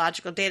number of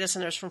logical data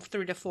centers from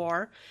 3 to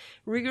 4.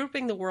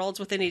 Regrouping the worlds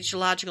within each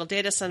logical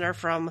data center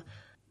from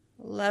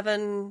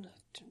 11,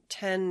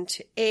 10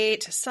 to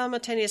 8.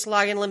 Simultaneous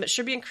login limit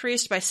should be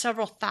increased by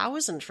several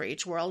thousand for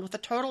each world, with a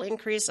total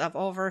increase of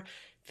over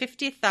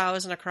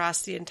 50,000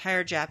 across the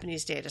entire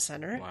Japanese data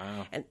center.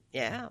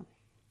 Wow.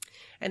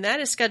 And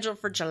that is scheduled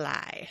for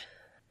July.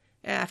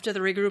 After the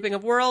regrouping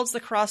of worlds,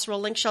 the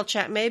Crossworld link shell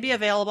chat may be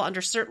available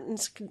under certain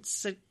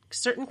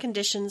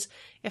conditions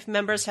if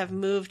members have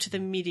moved to the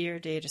Meteor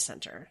data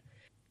center.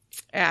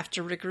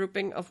 After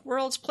regrouping of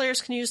worlds,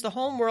 players can use the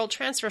home world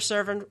transfer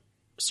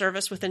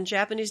service within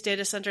Japanese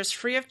data centers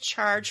free of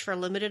charge for a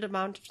limited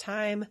amount of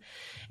time.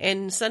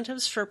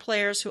 Incentives for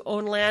players who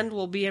own land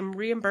will be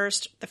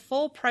reimbursed the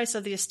full price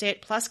of the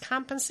estate plus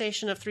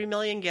compensation of 3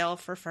 million gil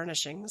for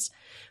furnishings.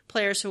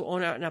 Players who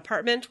own an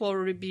apartment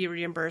will be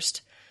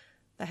reimbursed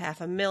the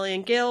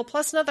 500,000 gil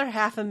plus another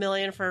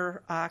 500,000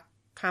 for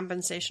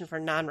compensation for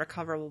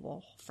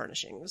non-recoverable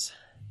furnishings.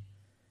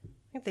 I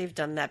think they've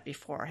done that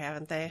before,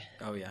 haven't they?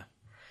 Oh, yeah.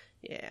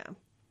 Yeah.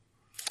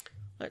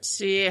 Let's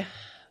see.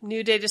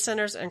 New data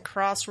centers and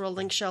cross-world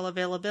link shell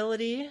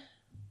availability.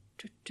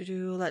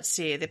 Let's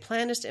see. The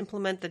plan is to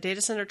implement the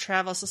data center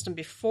travel system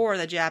before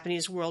the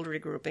Japanese world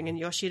regrouping, and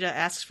Yoshida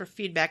asks for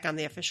feedback on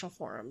the official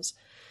forums.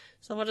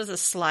 So what does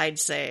this slide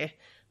say?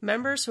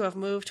 Members who have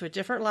moved to a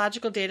different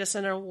logical data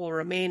center will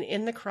remain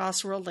in the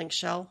cross-world link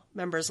shell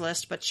members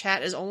list, but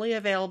chat is only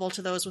available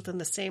to those within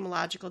the same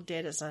logical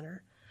data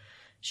center.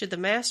 Should the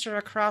master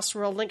or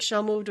cross-world link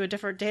shell move to a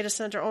different data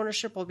center,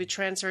 ownership will be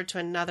transferred to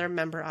another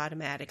member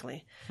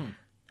automatically.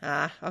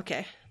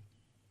 Okay.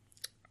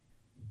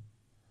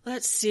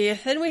 Let's see.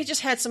 Then we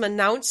just had some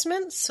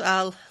announcements.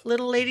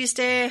 Little Ladies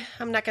Day,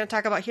 I'm not going to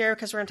talk about here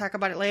because we're going to talk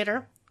about it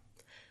later.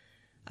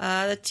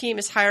 The team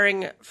is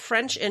hiring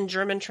French and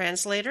German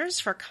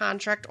translators for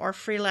contract or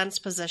freelance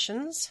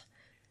positions.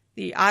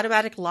 The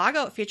automatic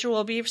logout feature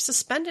will be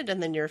suspended in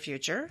the near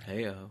future.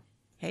 Hey-o.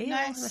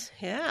 Nice.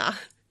 Yeah.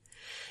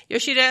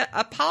 Yoshida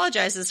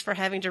apologizes for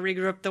having to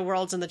regroup the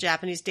worlds in the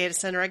Japanese data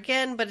center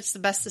again, but it's the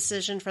best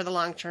decision for the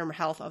long-term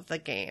health of the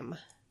game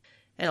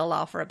and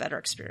allow for a better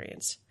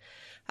experience.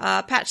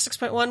 Patch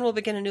 6.1 will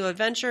begin a new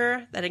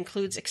adventure that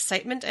includes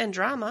excitement and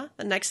drama.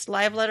 The next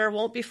live letter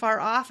won't be far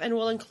off and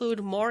will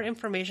include more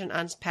information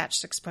on patch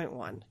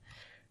 6.1.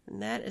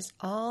 And that is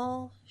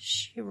all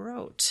she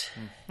wrote.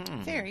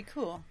 Mm-hmm. Very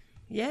cool.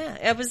 Yeah,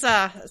 it was.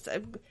 I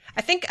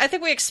think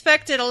we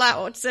expected a lot.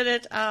 What's in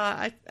it?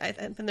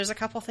 And there's a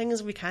couple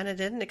things we kind of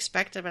didn't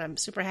expect it, but I'm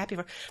super happy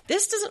for.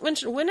 This doesn't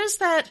mention when is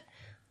that?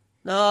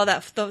 No,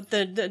 that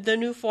the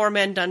new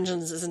 4-man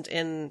dungeons isn't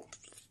in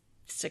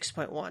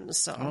 6.1.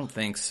 So I don't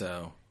think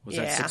so. Was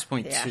that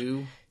 6.2?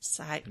 Yeah.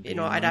 So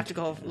I'd have to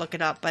go look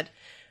it up, but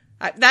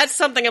that's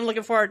something I'm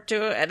looking forward to.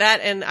 That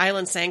and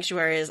Island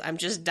Sanctuary is. I'm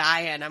just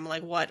dying. I'm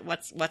like,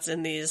 what's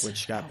in these?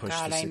 Which got pushed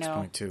to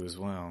 6.2 as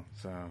well.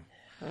 So.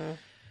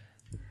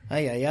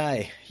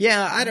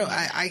 Yeah, I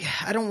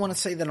don't want to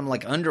say that I'm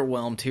like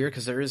underwhelmed here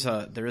because there is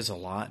a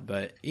lot,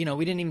 but we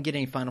didn't even get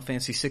any Final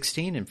Fantasy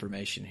 16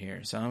 information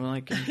here, so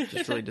I'm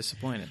just really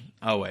disappointed.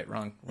 Oh wait,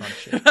 wrong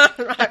shit.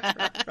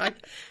 right.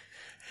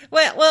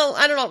 Well,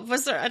 I don't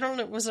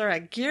know. Was there a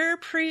gear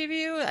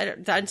preview? I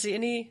didn't see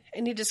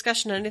any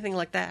discussion or anything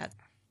like that.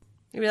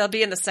 Maybe that'll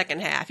be in the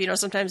second half.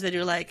 Sometimes they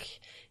do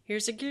like,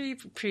 here's a gear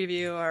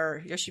preview,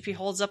 or Yoshi P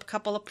holds up a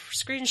couple of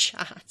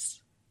screenshots.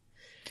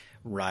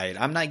 Right.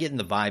 I'm not getting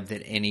the vibe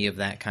that any of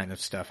that kind of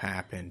stuff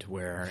happened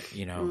where,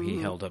 he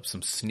held up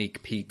some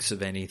sneak peeks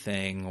of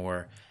anything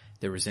or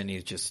there was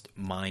any just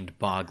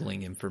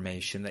mind-boggling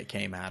information that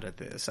came out of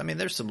this. I mean,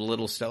 there's some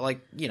little stuff like,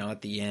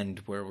 at the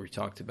end where we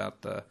talked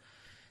about the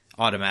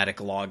automatic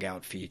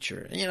logout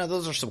feature.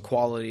 Those are some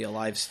quality of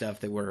life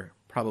stuff that were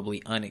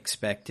probably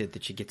unexpected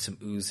that you get some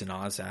oohs and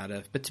ahs out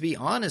of. But to be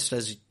honest,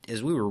 as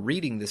we were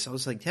reading this, I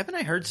was like, haven't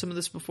I heard some of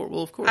this before?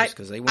 Well, of course,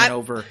 because they went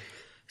over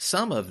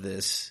some of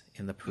this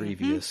in the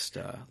previous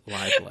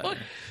live letter.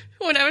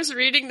 When I was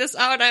reading this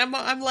out,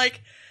 I'm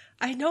like,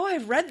 I know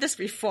I've read this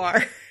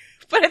before,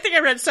 but I think I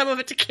read some of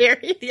it to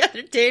Carrie the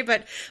other day,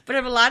 but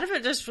a lot of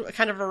it just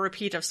kind of a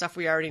repeat of stuff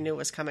we already knew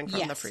was coming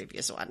from the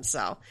previous one,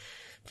 so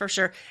for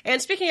sure.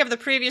 And speaking of the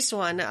previous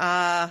one,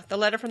 the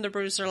letter from the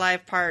Bruiser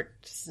Live part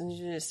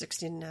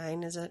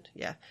 69, is it?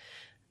 Yeah.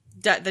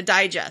 The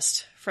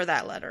digest for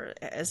that letter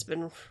has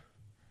been,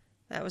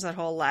 that was that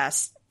whole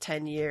last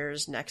 10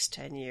 years, next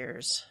 10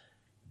 years.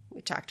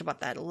 We talked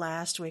about that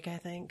last week, I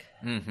think.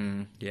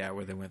 Mm-hmm. Yeah,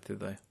 where they went through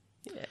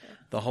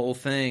the whole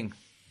thing.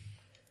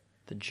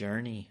 The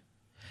journey.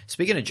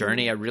 Speaking of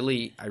journey, I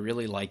really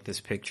like this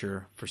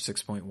picture for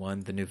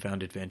 6.1, the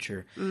newfound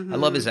adventure. Mm-hmm. I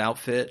love his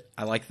outfit.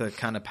 I like the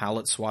kind of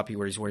palette swappy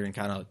where he's wearing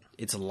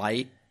it's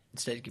light.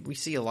 Instead, we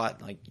see a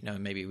lot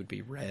maybe it would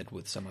be red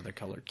with some other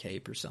colored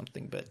cape or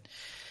something, but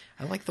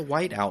I like the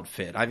white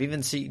outfit. I've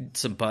even seen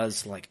some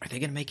buzz like, are they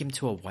going to make him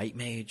to a white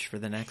mage for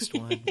the next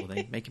one? Will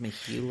they make him a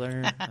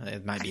healer?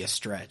 It might be a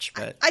stretch,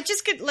 but I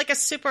just get like a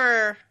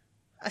super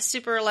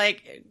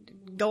like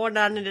going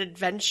on an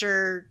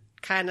adventure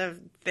kind of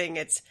thing.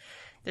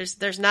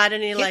 There's not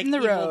any like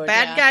evil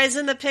bad guys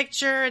in the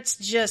picture. It's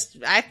just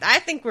I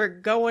think we're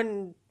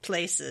going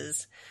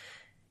places.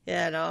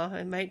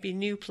 It might be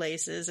new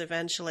places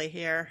eventually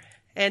here.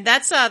 And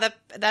that's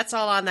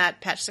all on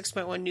that patch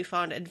 6.1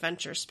 newfound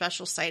adventure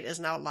special site is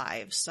now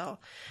live. So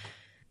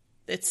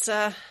it's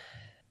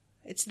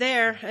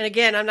there. And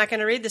again, I'm not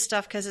going to read this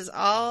stuff because it's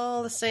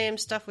all the same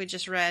stuff we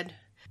just read.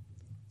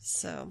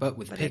 So, but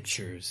with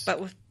pictures. But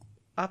with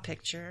a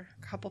picture,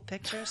 a couple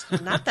pictures,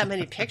 not that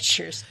many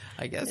pictures.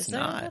 I guess is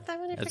not. That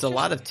many it's pictures? a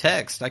lot of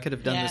text. I could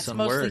have done this on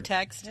Word. Mostly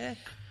text. Yeah.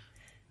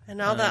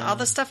 And all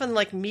the stuff in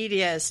like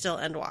media is still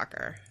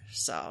Endwalker.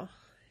 So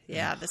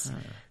Yeah, this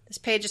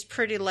page is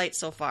pretty light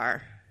so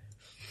far.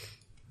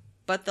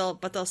 But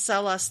they'll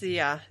sell us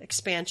the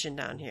expansion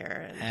down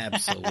here. And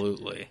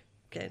Absolutely.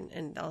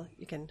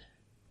 you can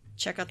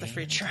check out the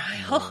free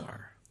trial.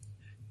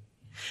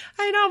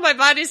 I know, my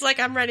body's like,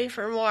 I'm ready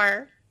for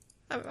more.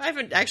 I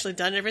haven't actually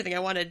done everything I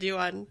want to do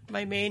on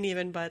my main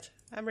even, but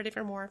I'm ready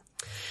for more.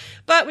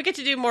 But we get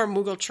to do more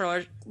Moogle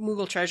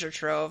Treasure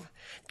Trove.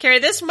 Carrie,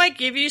 this might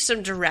give you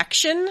some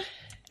direction.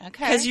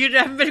 Okay. Because you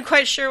haven't been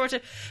quite sure what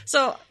to...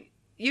 So,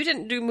 you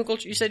didn't do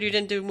Moogle... You said you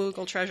didn't do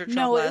Moogle Treasure Trove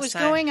No, last time. it was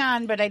going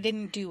on, but I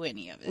didn't do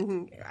any of it.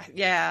 Mm-hmm.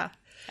 Yeah.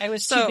 I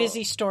was too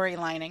busy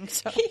storylining,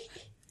 so...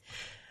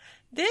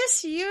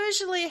 This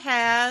usually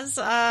has,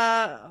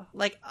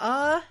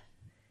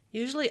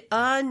 usually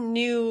a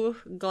new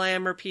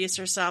glamour piece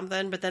or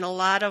something, but then a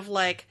lot of,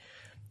 like,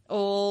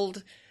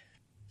 old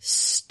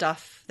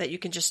stuff that you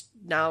can just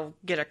now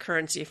get a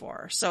currency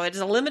for. So it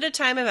is a limited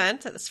time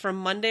event. It's from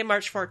Monday,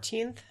 March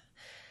 14th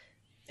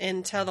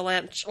until the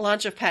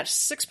launch of patch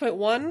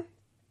 6.1.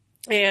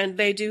 And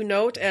they do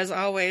note, as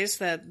always,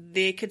 that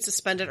they could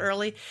suspend it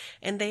early.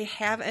 And they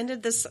have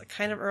ended this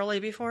kind of early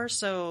before,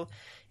 so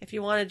if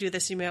you want to do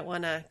this, you might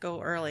want to go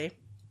early.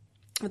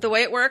 But the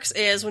way it works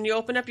is when you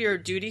open up your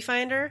duty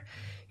finder,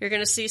 you're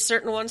going to see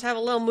certain ones have a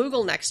little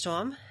Moogle next to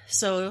them.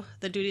 So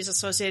the duties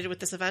associated with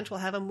this event will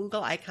have a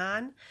Moogle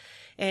icon.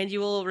 And you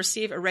will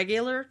receive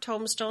irregular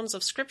tomestones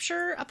of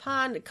scripture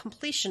upon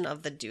completion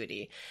of the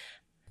duty.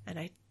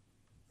 And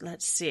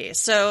let's see.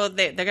 So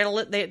they're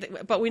going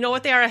to, but we know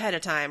what they are ahead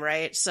of time,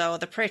 right? So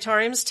the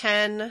Praetorium's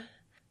 10,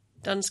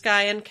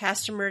 Dunsky and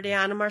Castor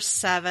Meridianum are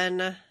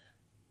 7,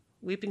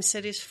 Weeping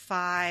City's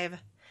 5,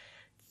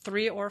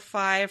 3 or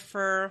 5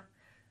 for,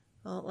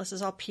 well, this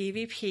is all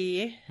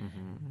PvP.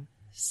 Mm-hmm.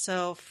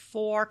 So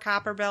 4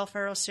 Copper Bell,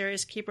 Pharaoh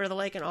Sirius, Keeper of the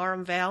Lake, and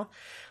Aurum Vale.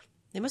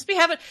 They must be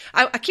having,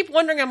 I keep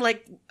wondering, I'm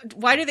like,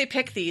 why do they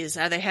pick these?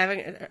 Are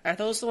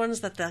those the ones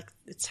that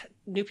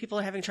new people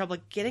are having trouble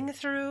getting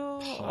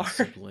through?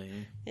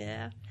 Possibly.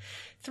 Yeah.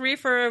 3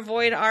 for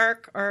Void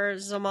Ark or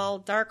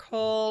Zamal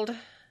Darkhold.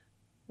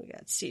 We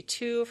got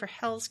C2 for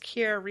Hell's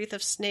Cure, Wreath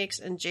of Snakes,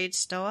 and Jade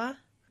Stoa.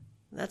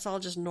 That's all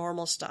just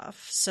normal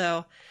stuff.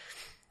 So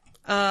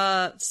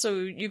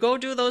you go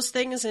do those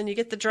things and you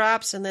get the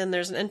drops, and then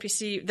there's an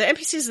NPC. The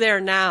NPC's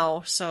there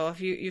now, so if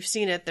you've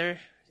seen it,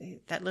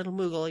 that little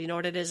Moogle, you know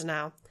what it is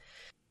now.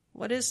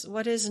 What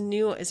is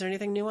new? Is there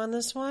anything new on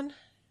this one?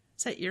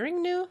 Is that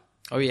earring new?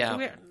 Oh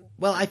yeah.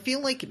 Well, I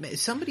feel like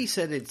somebody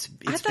said it's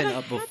been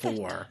up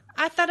before.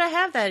 I thought I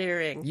have that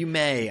earring. You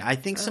may. I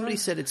think somebody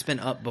said it's been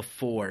up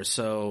before,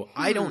 so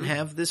I don't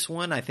have this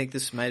one. I think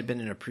this might have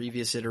been in a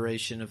previous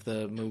iteration of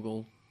the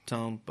Moogle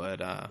tome,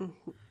 but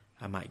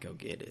I might go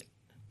get it.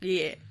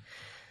 Yeah.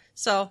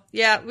 So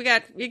yeah, we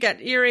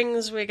got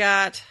earrings. We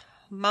got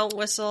mount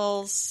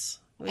whistles.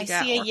 I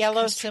see a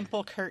yellow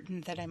simple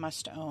curtain that I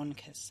must own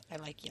because I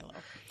like yellow.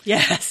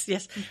 Yes.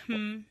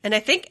 Mm-hmm. And I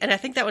think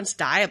that one's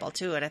dyeable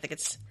too, and I think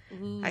it's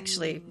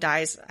actually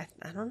dyes.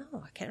 I don't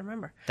know. I can't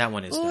remember. That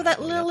one is. Oh,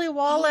 that lily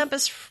wall lamp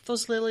is.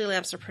 Those lily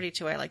lamps are pretty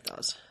too. I like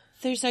those.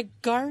 There's a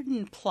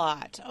garden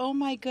plot. Oh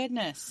my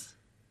goodness,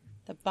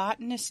 the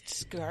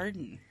botanist's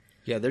garden.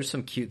 Yeah, there's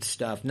some cute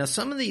stuff. Now,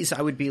 some of these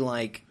I would be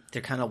like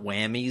they're kind of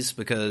whammies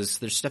because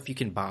there's stuff you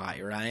can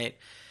buy, right?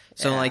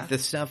 So like the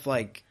stuff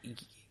like.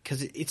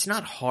 Because it's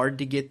not hard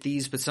to get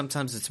these, but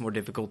sometimes it's more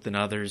difficult than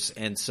others.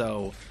 And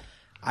so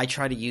I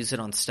try to use it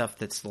on stuff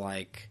that's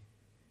like,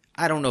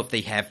 I don't know if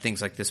they have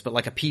things like this, but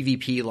like a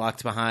PvP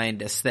locked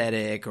behind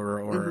aesthetic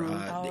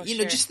or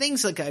just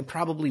things like I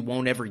probably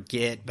won't ever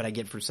get, but I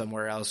get from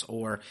somewhere else,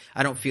 or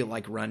I don't feel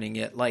like running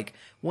it. Like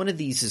one of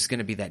these is going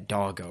to be that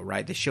doggo,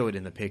 right? They show it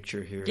in the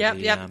picture here.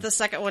 Yep. The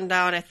second one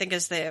down, I think,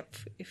 is the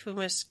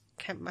Ifumus.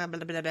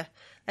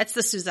 That's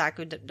the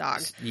Suzaku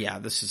dog. Yeah,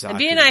 the Suzaku. And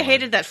being I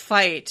hated that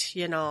fight,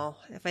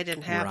 if I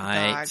didn't have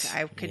the dog,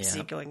 I could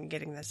see going and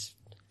getting this.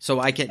 So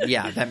I can,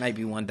 that might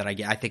be one that I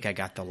get. I think I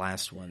got the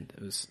last one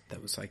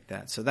that was like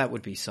that. So that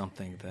would be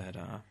something that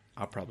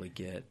I'll probably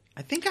get.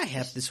 I think I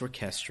have this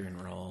Orchestrion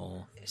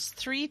roll. There's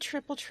 3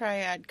 triple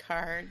triad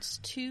cards,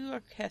 2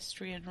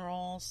 Orchestrion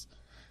rolls,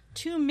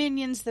 2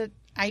 minions that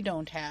I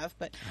don't have,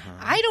 but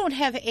I don't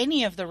have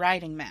any of the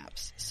riding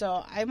maps,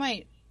 so I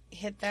might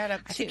hit that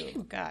up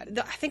too. I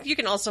think you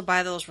can also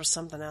buy those for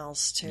something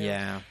else too.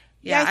 Yeah.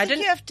 I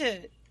think you have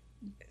to.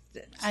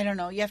 I don't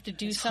know. You have to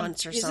do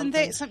something. Isn't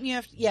that something you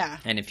have to? Yeah.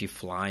 And if you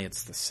fly,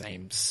 it's the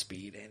same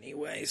speed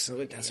anyway,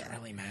 so it doesn't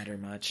really matter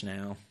much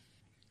now.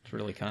 It's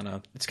really kind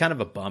of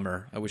a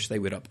bummer. I wish they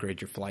would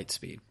upgrade your flight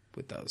speed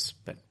with those,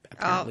 but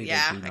apparently they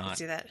do not. I can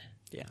see that.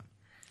 Yeah.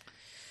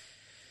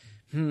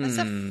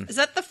 Is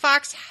that the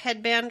fox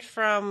headband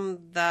from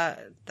the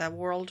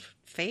World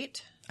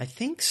Fate? I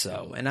think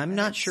so, and I'm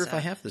not sure if I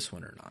have this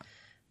one or not.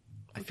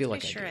 I feel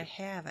like I do. I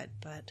have it,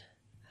 but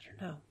I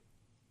don't know.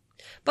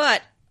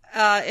 But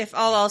if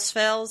all else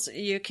fails,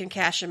 you can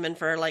cash them in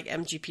for like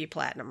MGP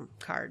Platinum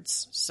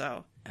cards.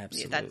 So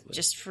absolutely, that's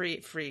just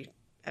free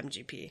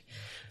MGP.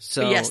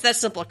 So but yes, that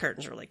simple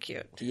curtain's really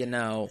cute.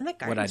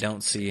 What I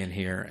don't see in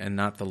here, and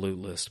not the loot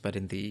list, but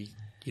in the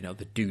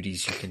the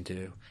duties you can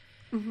do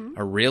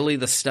are really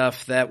the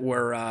stuff that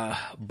were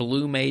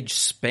Blue Mage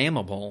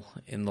spammable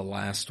in the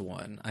last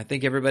one. I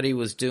think everybody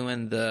was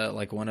doing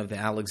one of the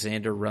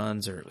Alexander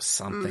runs or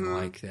something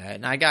like that.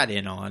 And I got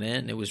in on it,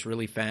 and it was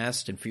really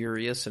fast and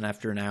furious. And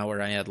after an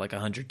hour, I had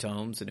 100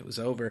 tomes, and it was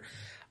over.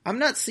 I'm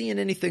not seeing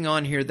anything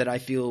on here that I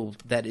feel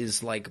that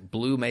is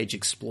Blue Mage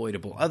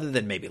exploitable, other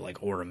than maybe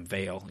Aurum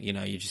Vale.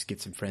 You just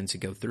get some friends to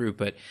go through,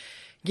 but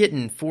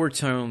getting 4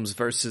 tomes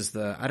versus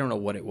I don't know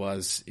what it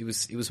was. It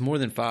was more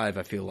than 5.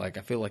 I feel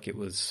like it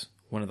was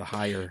one of the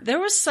higher. There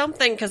was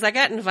something, because I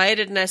got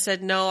invited and I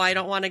said, no, I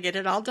don't want to get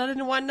it all done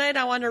in one night.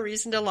 I want a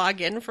reason to log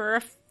in for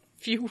a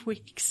few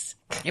weeks.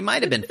 It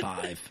might have been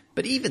 5,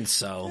 but even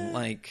so,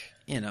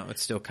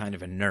 it's still kind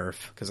of a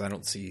nerf, because I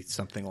don't see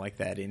something like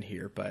that in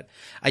here. But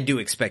I do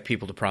expect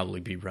people to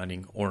probably be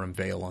running Aurum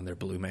Vale on their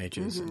Blue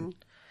Mages and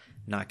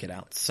knock it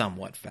out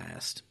somewhat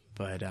fast.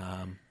 But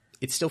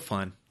it's still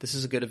fun. This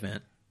is a good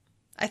event.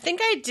 I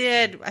think I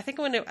did. I think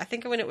when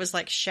it was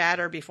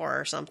Shatter before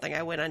or something,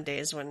 I went on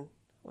days when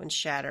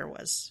Shatter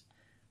was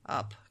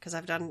up, because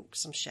I've done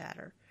some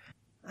Shatter.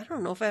 I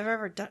don't know if I've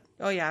ever done.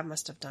 Oh yeah, I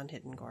must have done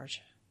Hidden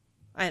Gorge.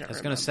 I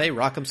was going to say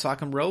Rock'em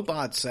Sock'em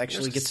Robots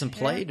actually get some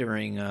play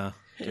during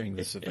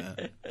this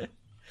event.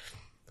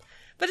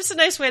 But it's a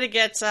nice way to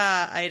get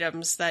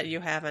items that you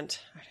haven't.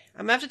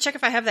 I'm gonna have to check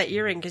if I have that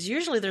earring, because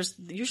usually the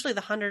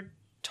 100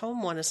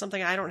 tome one is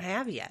something I don't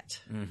have yet,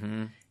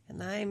 and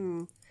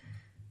I'm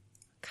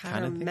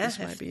kind of mad. This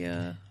might be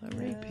a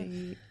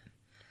repeat.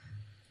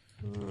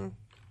 I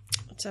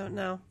don't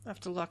know. I have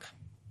to look.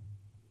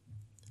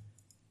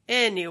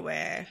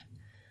 Anyway,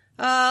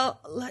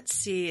 let's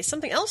see.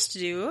 Something else to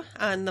do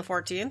on the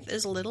 14th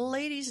is Little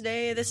Ladies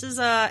Day. This is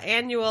a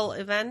annual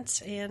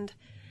event, and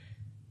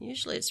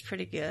usually it's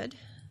pretty good.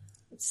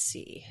 Let's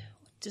see.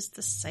 What does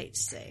the site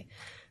say?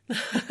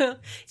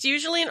 It's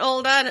usually in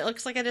Olda, and it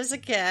looks like it is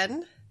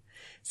again.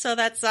 So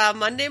that's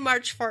Monday,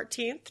 March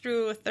 14th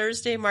through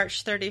Thursday,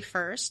 March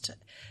 31st.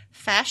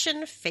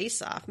 Fashion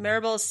Face-Off.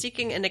 Maribel is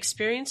seeking an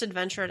experienced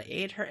adventurer to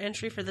aid her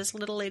entry for this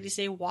Little Ladies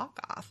Day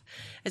walk-off.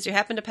 As you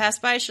happen to pass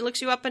by, she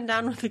looks you up and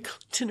down with a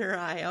glint in her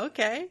eye.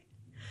 Okay.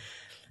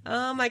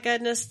 Oh my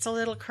goodness, it's a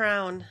little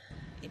crown.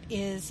 It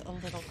is a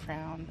little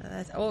crown.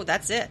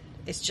 That's it.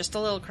 It's just a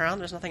little crown.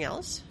 There's nothing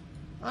else?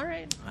 All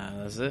right.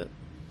 That's it.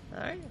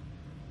 All right.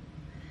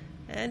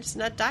 And it's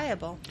not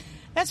dyeable.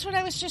 That's what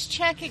I was just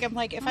checking. I'm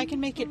like, if I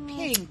can make it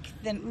pink,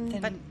 then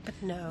but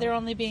no. There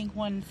only being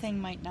one thing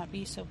might not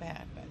be so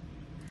bad. But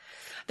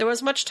there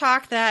was much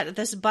talk that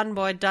this bun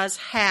boy does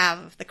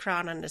have the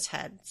crown on his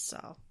head,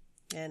 so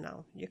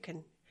you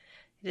can.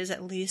 It is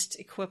at least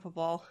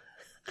equipable.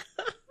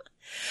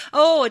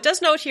 Oh, it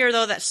does note here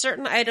though that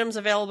certain items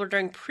available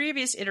during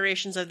previous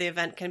iterations of the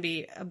event can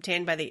be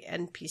obtained by the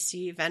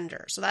NPC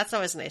vendor. So that's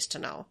always nice to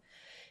know.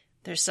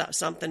 There's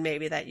something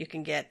maybe that you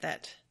can get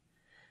that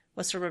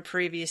was from a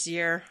previous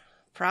year.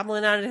 Probably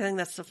not anything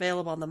that's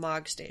available on the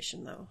MOG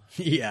station, though.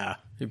 Yeah,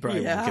 you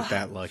probably won't get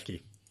that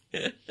lucky.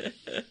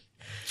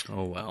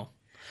 Oh, well.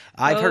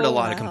 I've heard a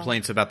lot of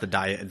complaints about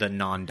the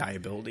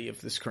non-dyeability of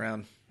this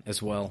crown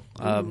as well.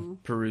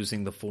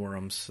 Perusing the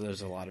forums,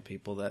 there's a lot of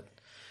people that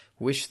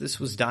wish this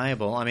was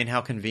dyeable. I mean,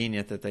 how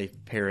convenient that they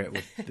pair it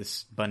with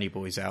this Bunny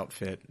Boy's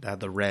outfit.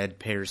 The red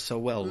pairs so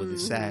well with the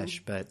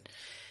sash, but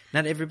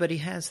not everybody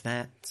has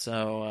that,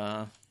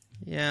 so...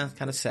 yeah,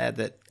 kind of sad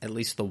that at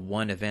least the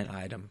one event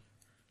item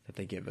that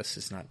they give us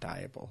is not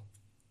dyeable.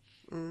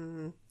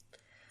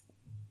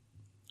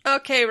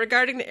 Okay,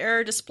 regarding the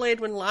error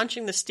displayed when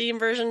launching the Steam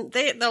version,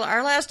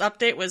 our last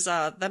update was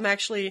them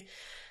actually...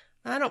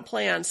 I don't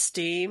play on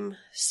Steam,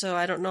 so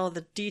I don't know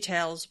the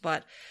details,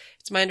 but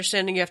it's my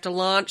understanding you have to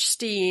launch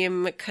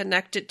Steam,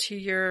 connect it to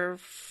your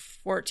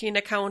 14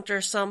 account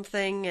or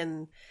something,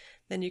 and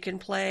then you can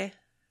play.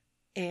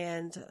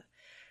 And...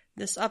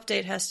 this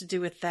update has to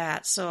do with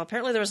that. So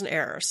apparently there was an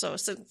error. So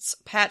since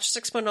patch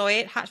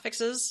 6.08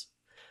 hotfixes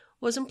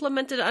was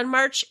implemented on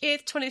March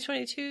 8th,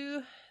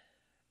 2022,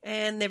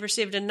 and they've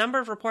received a number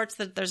of reports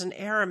that there's an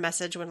error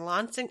message when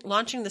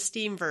launching the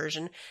Steam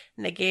version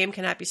and the game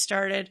cannot be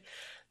started.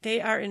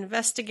 They are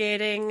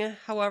investigating.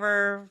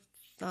 However,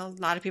 a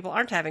lot of people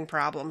aren't having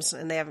problems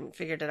and they haven't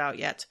figured it out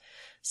yet.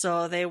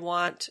 So they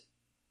want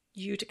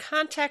you to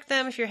contact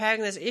them if you're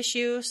having this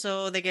issue.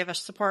 So they gave a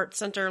support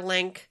center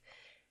link.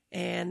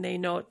 And they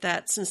note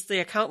that since the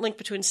account link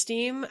between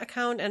Steam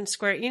account and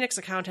Square Enix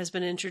account has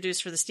been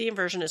introduced for the Steam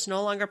version, it's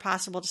no longer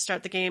possible to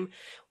start the game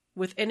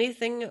with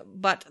anything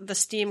but the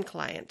Steam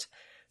client.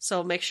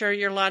 So make sure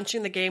you're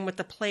launching the game with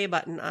the play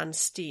button on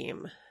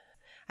Steam.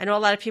 I know a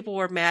lot of people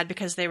were mad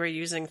because they were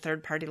using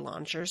third-party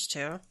launchers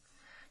too.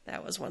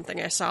 That was one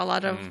thing I saw a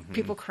lot of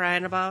people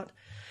crying about.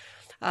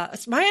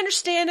 It's my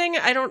understanding,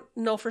 I don't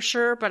know for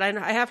sure, but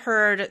I have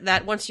heard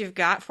that once you've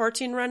got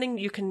 14 running,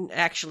 you can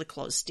actually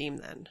close Steam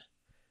then.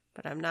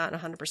 But I'm not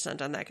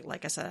 100% on that.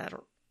 Like I said,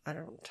 I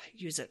don't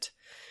use it.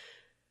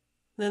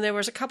 Then there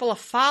was a couple of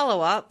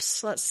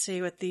follow-ups. Let's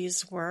see what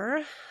these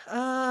were.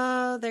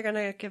 They're going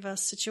to give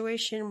us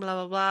situation, blah,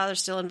 blah, blah. They're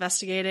still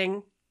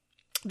investigating.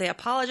 They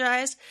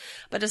apologize,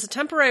 but as a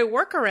temporary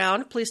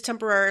workaround, please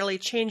temporarily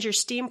change your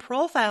Steam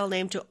profile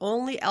name to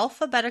only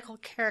alphabetical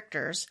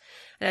characters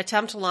and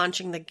attempt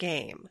launching the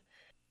game.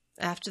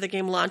 After the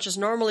game launches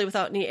normally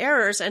without any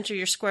errors, enter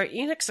your Square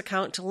Enix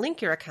account to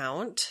link your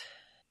account.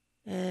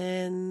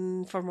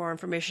 And for more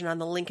information on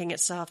the linking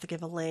itself, to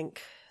give a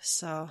link.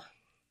 So,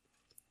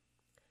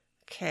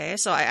 okay,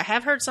 so I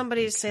have heard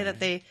somebody say that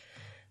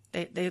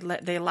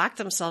they locked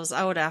themselves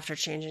out after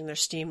changing their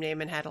Steam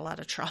name and had a lot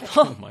of trouble.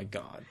 Oh my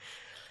God.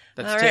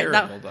 That's All right,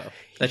 terrible, though.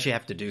 That you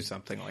have to do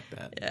something like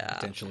that. Yeah.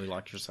 Potentially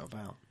lock yourself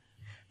out.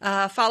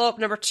 Follow-up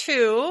number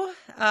 2,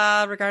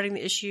 regarding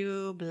the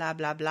issue, blah,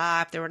 blah,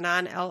 blah. If there were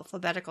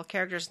non-alphabetical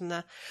characters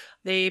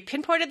they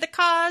pinpointed the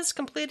cause,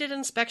 completed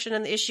inspection,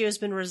 and the issue has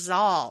been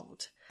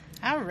resolved.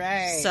 All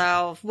right.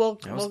 So we'll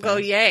go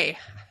yay.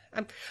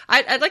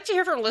 I'd like to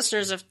hear from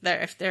listeners if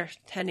there are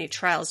any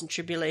trials and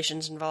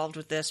tribulations involved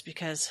with this,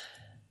 because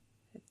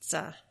it's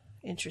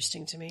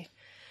interesting to me.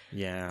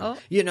 Yeah. Oh.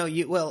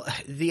 Well,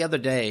 the other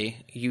day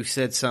you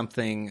said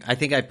something, I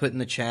think I put in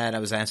the chat, I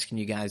was asking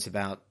you guys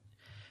about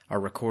our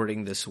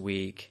recording this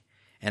week,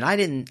 and I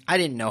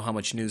didn't know how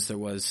much news there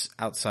was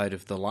outside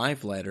of the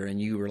live letter, and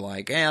you were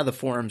like, the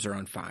forums are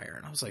on fire.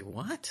 And I was like,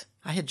 what?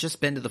 I had just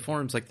been to the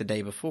forums like the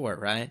day before,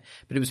 right?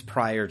 But it was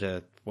prior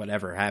to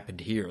whatever happened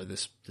here,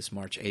 this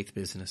March 8th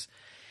business.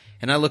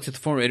 And I looked at the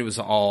forum, and it was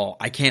all,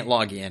 I can't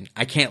log in.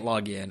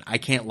 And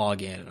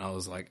I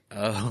was like,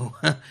 a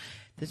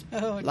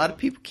lot of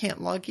people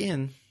can't log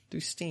in through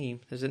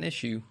Steam. There's an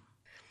issue.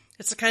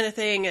 It's the kind of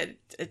thing,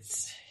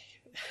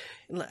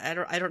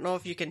 I don't know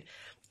if you can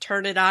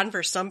turn it on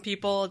for some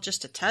people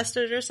just to test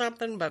it or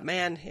something, but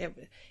man,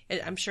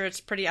 I'm sure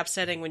it's pretty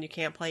upsetting when you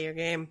can't play your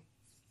game.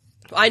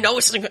 I know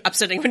it's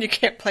upsetting when you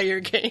can't play your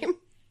game.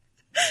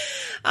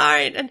 All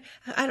right, and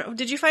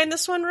did you find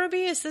this one,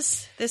 Ruby? Is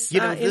this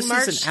in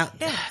March?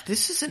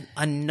 This is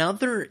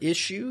another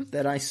issue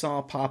that I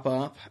saw pop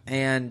up,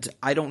 and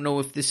I don't know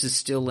if this is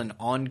still an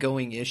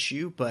ongoing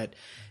issue, but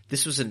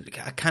this was a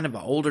kind of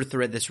an older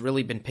thread that's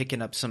really been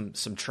picking up some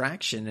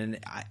traction. And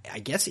I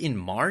guess in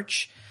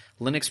March,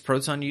 Linux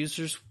Proton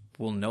users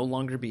will no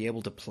longer be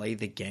able to play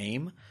the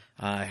game,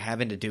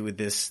 having to do with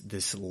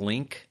this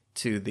link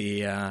to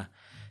the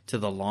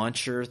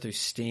launcher through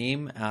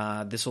Steam.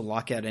 This will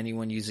lock out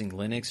anyone using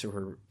Linux or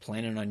who are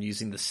planning on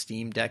using the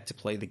Steam Deck to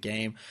play the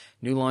game.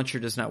 New launcher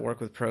does not work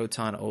with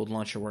Proton. Old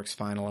launcher works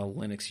fine. Allow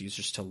Linux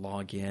users to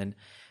log in,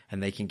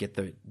 and they can get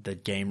the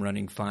game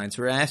running fine.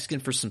 So we're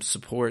asking for some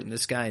support, and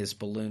this guy is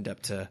ballooned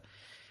up to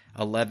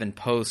 11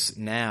 posts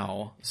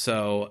now.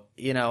 So,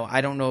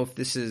 I don't know if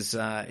this is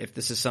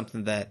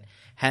something that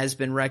has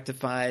been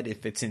rectified,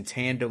 if it's in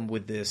tandem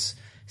with this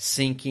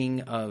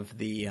syncing of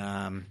the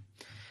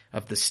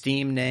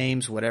Steam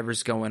names,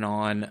 whatever's going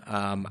on.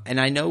 And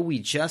I know we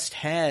just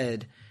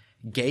had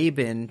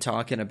Gaben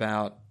talking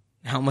about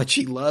how much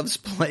he loves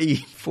Play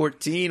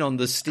 14 on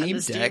the Steam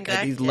Deck.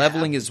 He's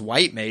leveling his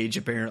White Mage,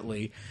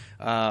 apparently,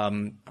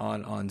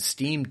 on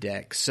Steam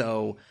Deck.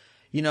 So,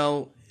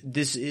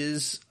 this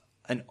is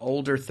an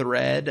older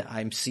thread.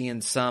 I'm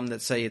seeing some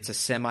that say it's a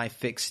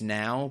semi-fix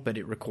now, but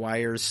it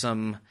requires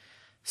some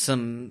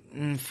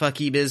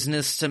fucky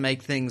business to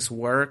make things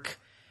work.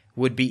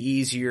 Would be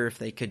easier if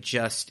they could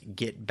just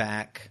get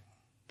back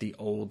the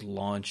old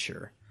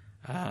launcher.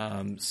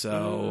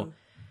 So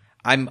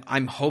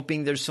I'm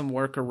hoping there's some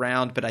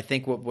workaround, but I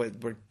think what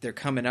they're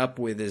coming up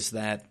with is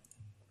that,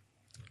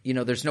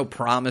 there's no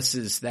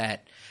promises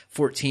that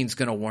 14 is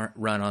going to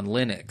run on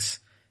Linux.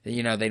 They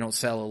don't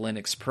sell a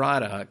Linux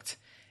product,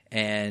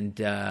 and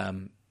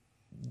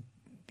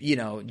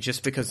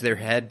just because there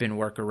had been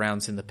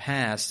workarounds in the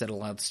past that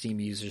allowed Steam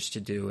users to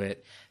do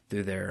it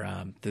through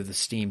through the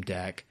Steam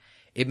Deck,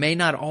 it may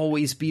not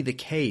always be the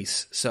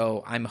case.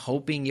 So I'm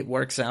hoping it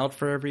works out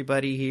for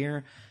everybody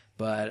here,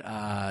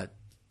 but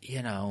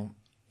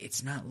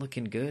it's not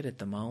looking good at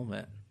the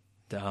moment.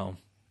 So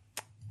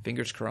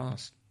fingers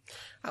crossed.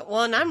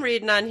 Well, and I'm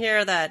reading on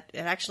here that it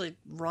actually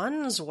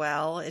runs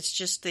well. It's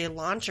just the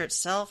launcher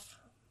itself,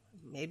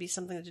 maybe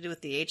something to do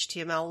with the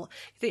HTML.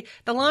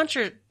 The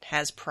launcher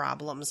has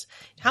problems.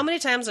 How many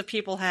times have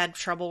people had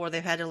trouble where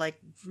they've had to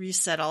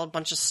reset a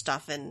bunch of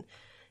stuff in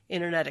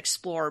Internet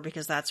Explorer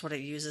because that's what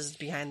it uses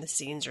behind the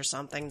scenes or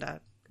something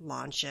to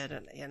launch it?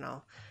 And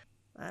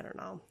I don't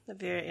know.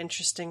 Very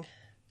interesting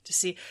to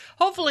see.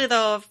 Hopefully,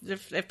 though,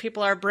 if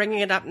people are bringing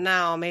it up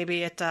now,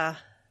 maybe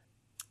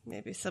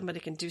maybe somebody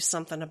can do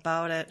something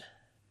about it.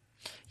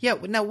 Yeah.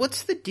 Now,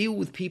 what's the deal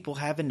with people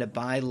having to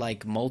buy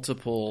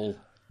multiple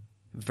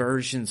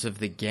versions of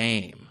the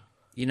game?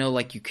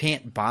 You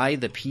can't buy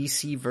the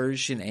PC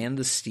version and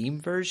the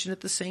Steam version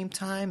at the same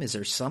time. Is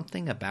there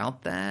something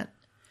about that?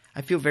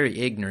 I feel very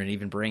ignorant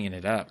even bringing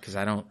it up because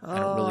I don't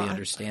really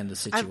understand the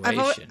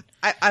situation.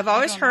 I've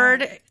always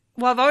heard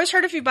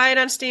if you buy it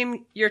on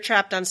Steam, you're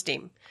trapped on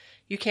Steam.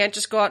 You can't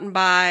just go out and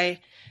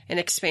buy an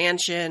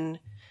expansion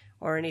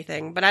or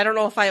anything. But I don't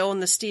know if I own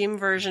the Steam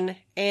version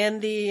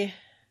and I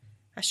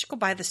should go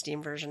buy the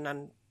Steam version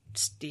on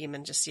Steam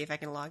and just see if I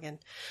can log in.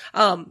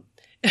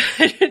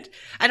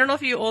 I don't know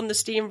if you own the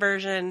Steam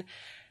version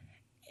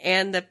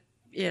and the,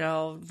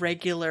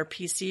 regular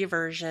PC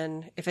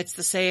version, if it's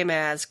the same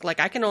as,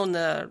 like, I can own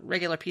the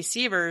regular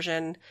PC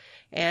version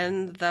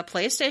and the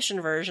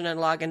PlayStation version and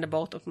log into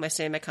both with my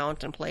same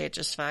account and play it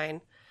just fine.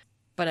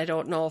 But I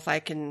don't know if I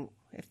can,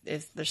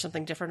 if there's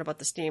something different about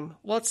the Steam.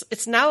 Well,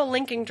 it's now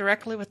linking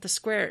directly with the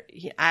Square.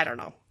 I don't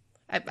know.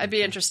 I'd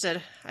be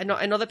interested. I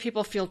know that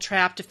people feel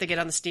trapped if they get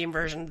on the Steam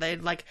version. They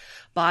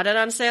bought it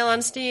on sale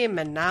on Steam,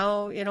 and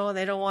now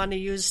they don't want to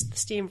use the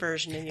Steam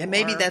version anymore. And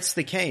maybe that's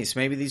the case.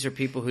 Maybe these are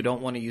people who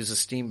don't want to use a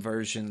Steam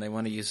version. They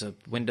want to use a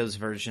Windows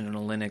version and a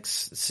Linux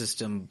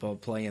system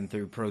playing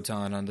through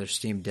Proton on their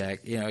Steam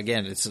Deck.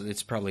 Again,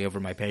 it's probably over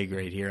my pay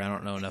grade here. I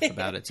don't know enough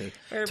about it to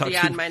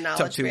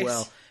talk too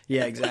well.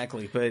 Yeah,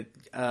 exactly. But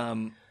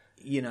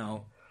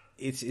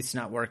It's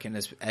not working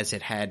as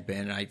it had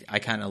been. I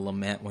kind of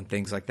lament when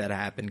things like that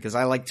happen because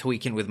I like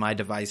tweaking with my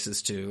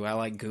devices too. I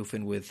like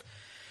goofing with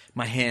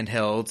my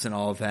handhelds and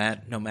all of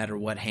that, no matter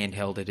what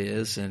handheld it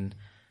is. And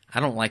I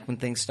don't like when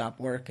things stop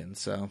working.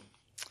 So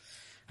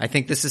I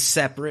think this is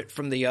separate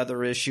from the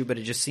other issue, but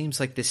it just seems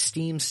like the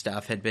Steam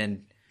stuff had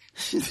been –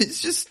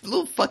 it's just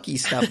little fucky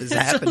stuff is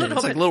happening.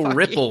 It's like little fucky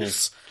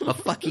ripples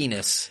of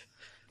fuckiness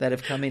that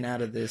have coming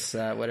out of this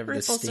whatever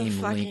the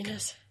Steam link.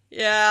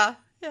 Yeah.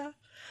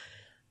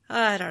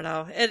 I don't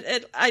know.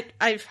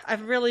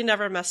 I've really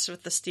never messed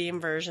with the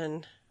Steam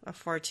version of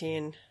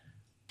 14.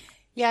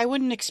 Yeah, I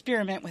wouldn't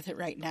experiment with it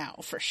right now,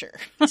 for sure.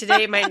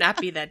 Today might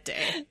not be that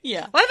day.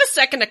 Yeah. Well, I have a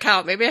second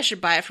account. Maybe I should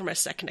buy it for my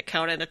second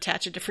account and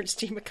attach a different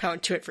Steam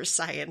account to it for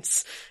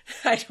science.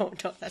 I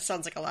don't know. That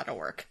sounds like a lot of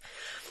work.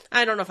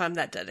 I don't know if I'm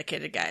that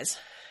dedicated, guys.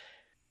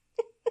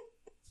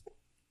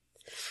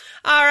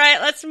 All right,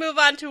 let's move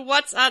on to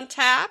what's on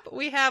tap.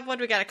 We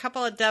got a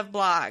couple of dev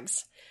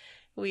blogs.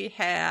 We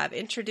have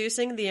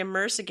introducing the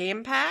Immerse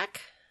Game Pack,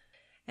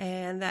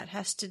 and that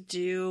has to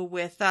do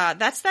with,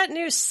 that's that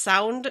new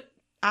sound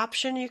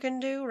option you can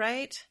do,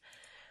 right?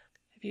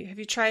 Have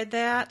you tried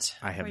that?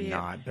 I have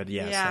not, but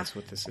yes, that's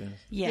what this is.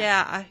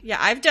 Yeah,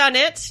 I've done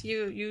it.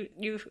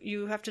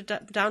 You have to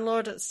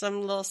download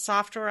some little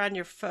software on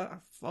your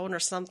phone or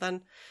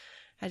something.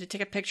 I had to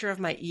take a picture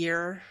of my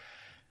ear.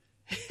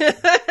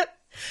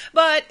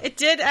 But it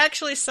did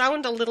actually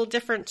sound a little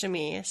different to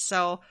me,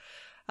 so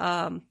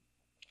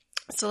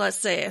let's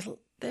say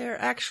their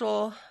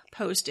actual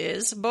post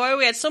is, boy,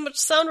 we had so much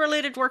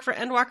sound-related work for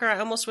Endwalker, I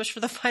almost wish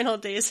for the final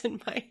days in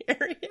my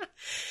area.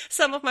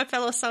 Some of my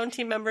fellow sound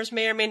team members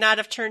may or may not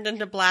have turned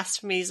into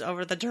blasphemies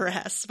over the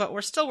duress, but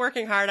we're still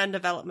working hard on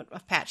development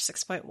of patch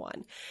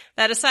 6.1.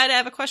 That aside, I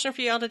have a question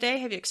for you all today.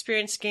 Have you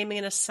experienced gaming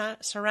in a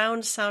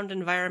surround sound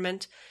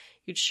environment?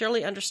 You'd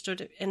surely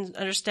understand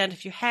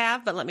if you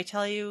have, but let me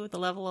tell you, the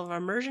level of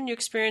immersion you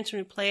experience when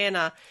you play in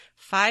a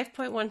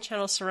 5.1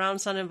 channel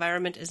surround sound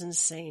environment is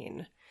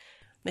insane.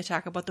 They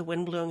talk about the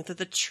wind blowing through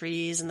the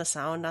trees and the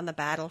sound on the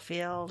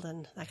battlefield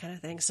and that kind of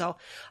thing. So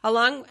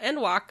alongside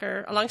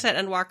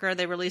Endwalker,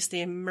 they released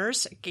the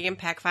Immerse Game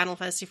Pack Final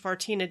Fantasy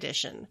XIV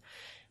Edition,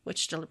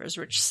 which delivers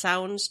rich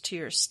sounds to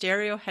your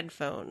stereo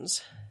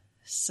headphones.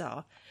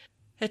 So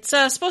it's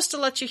supposed to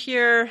let you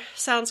hear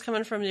sounds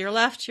coming from your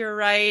left, your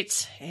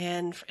right,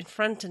 and in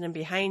front and in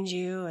behind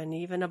you, and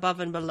even above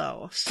and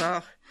below.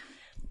 So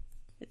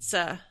it's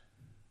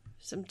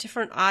some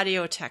different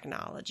audio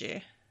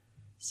technology.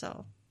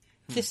 So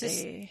this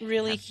is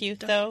really cute,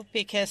 though,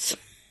 because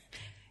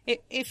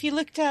if you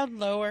look down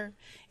lower,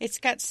 it's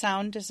got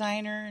sound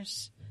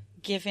designers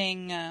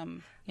giving,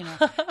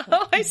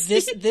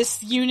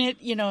 this unit,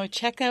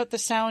 check out the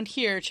sound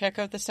here, check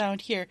out the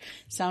sound here.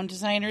 Sound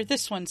designer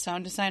this one,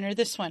 sound designer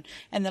this one.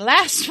 And the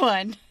last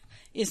one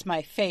is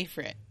my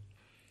favorite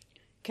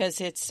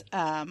because it's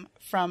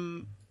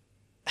from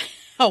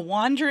a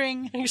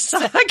wandering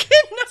socket.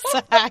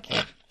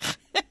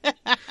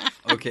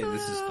 Okay,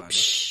 this is funny.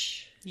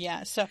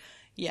 Yeah, so,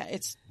 yeah,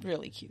 it's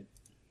really cute.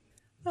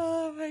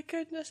 Oh, my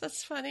goodness,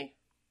 that's funny.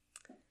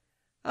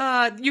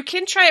 You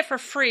can try it for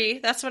free.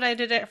 That's what I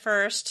did at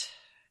first.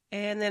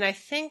 And then I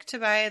think to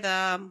buy it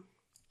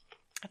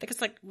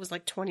was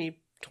like $20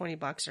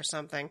 or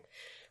something.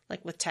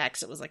 Like with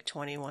tax, it was like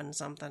 21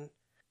 something.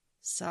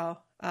 So,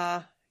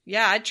 I'd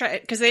try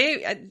it because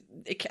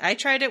I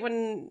tried it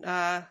when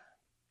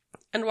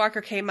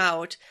Endwalker came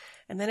out,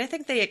 and then I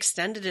think they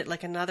extended it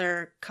like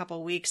another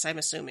couple weeks. I'm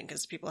assuming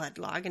because people had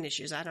login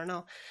issues. I don't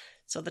know.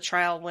 So the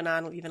trial went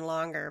on even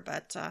longer,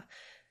 but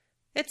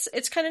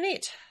it's kind of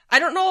neat. I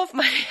don't know if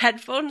my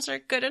headphones are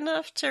good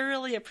enough to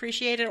really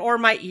appreciate it, or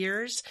my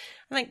ears.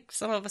 I think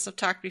some of us have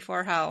talked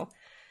before how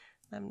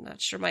I'm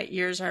not sure my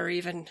ears are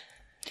even good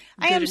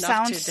I am enough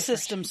sound to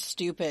system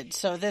stupid,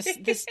 so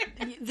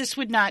this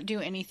would not do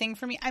anything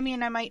for me. I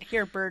mean, I might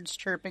hear birds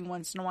chirping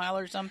once in a while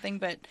or something,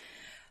 but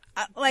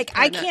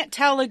I can't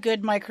tell a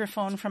good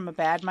microphone from a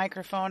bad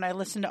microphone. I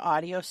listen to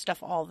audio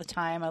stuff all the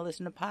time. I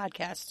listen to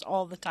podcasts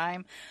all the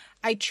time.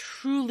 I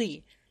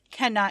truly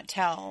cannot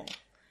tell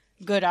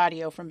good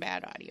audio from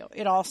bad audio.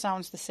 It all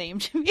sounds the same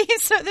to me,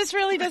 so this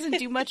really doesn't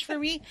do much for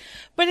me.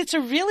 But it's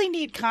a really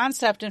neat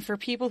concept, and for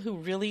people who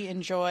really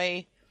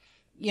enjoy,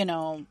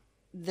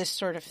 this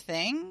sort of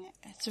thing.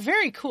 It's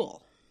very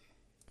cool.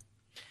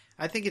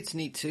 I think it's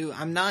neat too.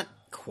 I'm not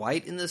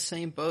quite in the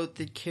same boat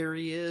that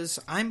Carrie is.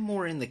 I'm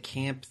more in the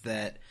camp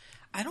that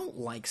I don't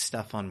like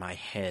stuff on my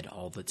head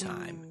all the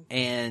time.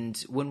 And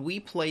when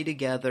we play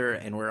together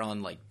and we're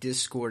on like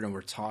Discord and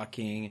we're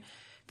talking,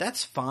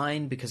 that's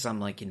fine because I'm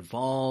like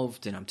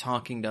involved and I'm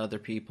talking to other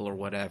people or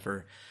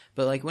whatever.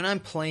 But like when I'm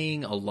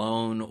playing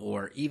alone,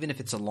 or even if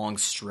it's a long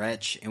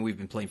stretch and we've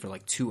been playing for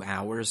like 2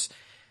 hours,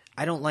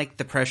 I don't like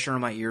the pressure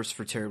on my ears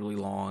for terribly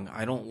long.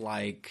 I don't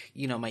like,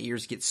 my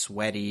ears get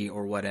sweaty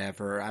or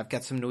whatever. I've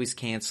got some noise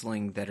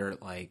canceling that are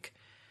like,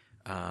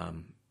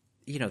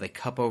 they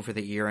cup over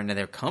the ear and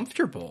they're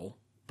comfortable,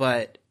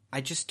 but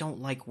I just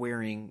don't like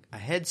wearing a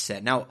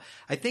headset. Now,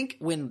 I think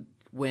when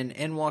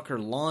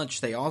Endwalker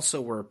launched, they also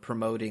were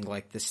promoting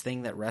like this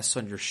thing that rests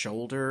on your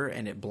shoulder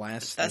and it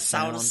blasts the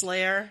sound. Sound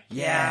Slayer.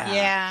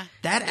 Yeah.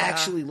 That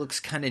actually looks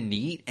kind of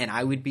neat, and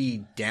I would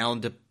be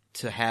down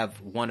to have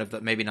one of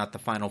the, maybe not the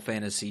Final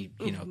Fantasy,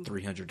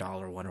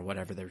 $300 one or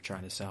whatever they were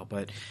trying to sell,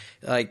 but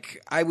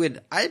like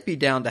I'd be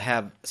down to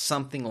have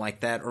something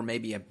like that, or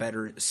maybe a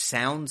better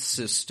sound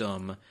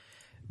system.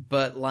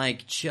 But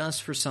like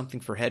just for something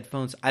for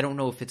headphones, I don't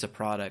know if it's a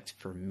product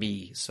for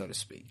me, so to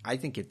speak. I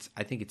think it's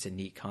a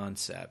neat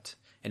concept,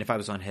 and if I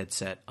was on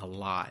headset a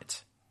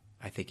lot,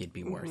 I think it'd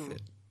be worth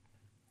it.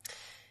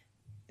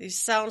 The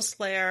Sound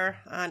Slayer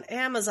on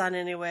Amazon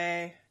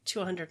anyway,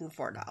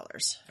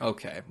 $204.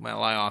 Okay,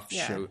 well I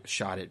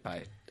shot it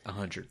by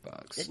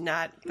 $100. Did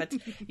not, but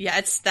yeah,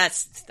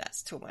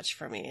 that's too much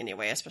for me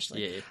anyway.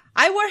 Especially, Yeah.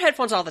 I wear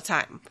headphones all the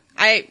time.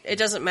 It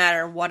doesn't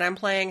matter what I'm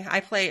playing.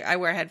 I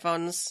wear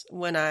headphones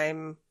when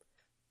I'm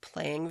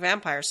playing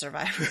Vampire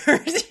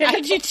Survivors. I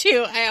do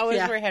too. I always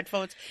wear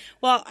headphones.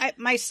 Well,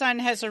 my son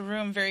has a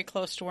room very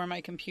close to where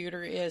my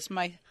computer is.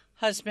 My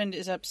husband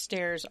is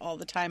upstairs all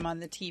the time on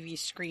the TV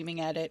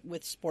screaming at it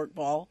with Sport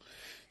Ball.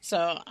 So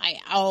I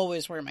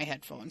always wear my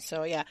headphones.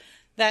 So yeah,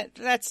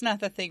 that's not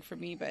the thing for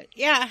me. But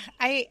yeah,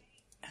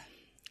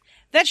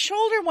 that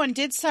shoulder one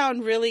did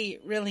sound really,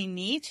 really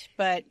neat,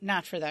 but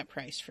not for that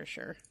price for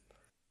sure.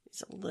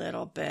 It's a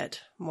little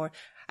bit more.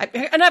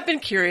 And I've been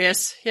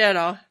curious,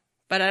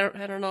 but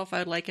I don't know if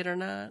I'd like it or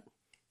not.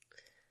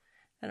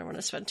 I don't want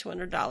to spend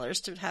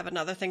 $200 to have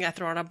another thing I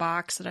throw in a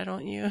box that I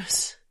don't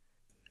use.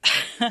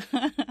 All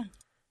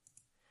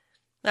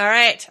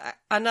right,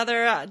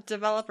 another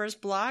developer's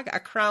blog, A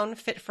Crown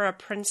Fit for a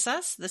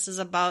Princess. This is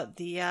about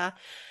the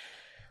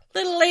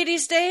Little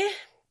Ladies' Day.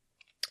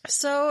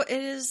 So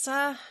it is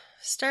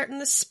starting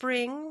this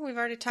spring. We've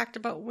already talked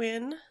about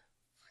when.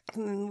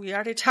 We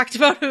already talked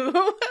about who.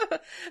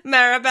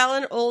 Maribel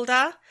and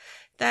Ulda.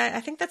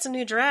 I think that's a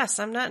new dress.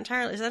 I'm not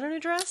entirely... Is that a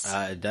new dress?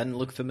 It doesn't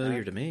look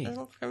familiar to me. It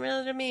doesn't look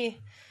familiar to me.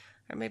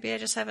 Or maybe I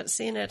just haven't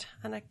seen it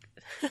on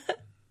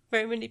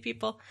very many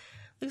people.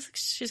 Looks like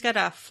she's got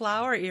a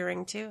flower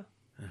earring, too.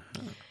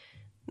 Uh-huh.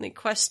 And the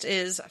quest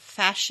is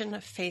Fashion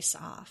Face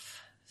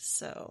Off.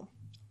 So...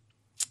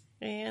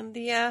 And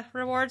the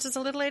rewards is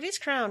a Little Lady's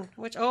Crown,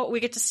 which, we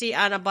get to see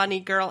Anna Bunny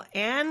Girl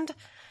and...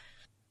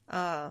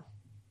 I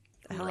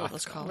don't know what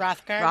it's called.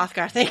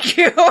 Hrothgar, thank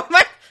you.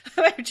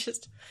 I'm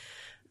just...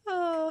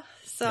 Oh,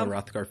 so... The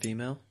Hrothgar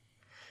female?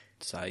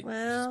 Psych.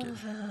 Well,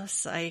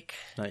 psych.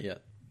 Not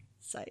yet.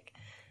 Psych.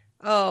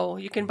 Oh,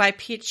 you can buy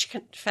peach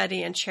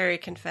confetti and cherry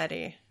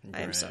confetti.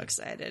 Right. I'm so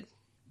excited.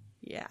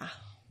 Yeah.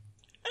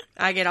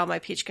 I get all my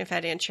peach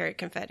confetti and cherry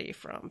confetti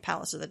from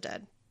Palace of the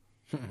Dead.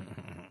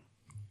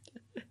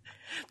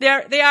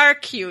 They are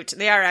cute.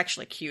 They are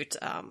actually cute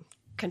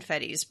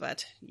confettis,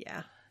 but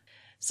yeah.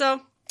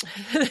 So,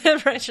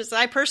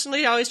 I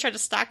personally always try to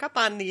stock up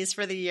on these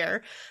for the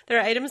year.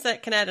 They're items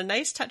that can add a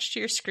nice touch to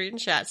your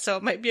screenshot, so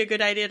it might be a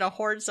good idea to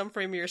hoard some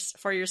for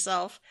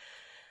yourself.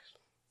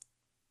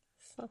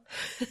 So.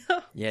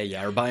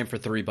 Yeah, or buy them for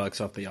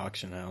 $3 off the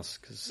auction house,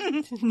 because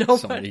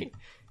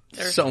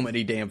so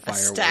many damn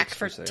fireworks. A stack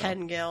for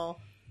 10 gil.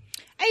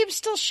 I am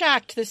still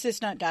shocked this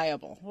is not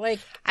dyeable. Like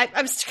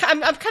I'm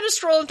kind of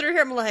strolling through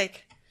here. I'm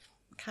like,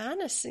 kind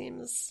of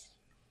seems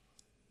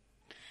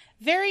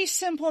very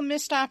simple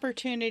missed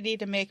opportunity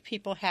to make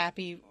people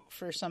happy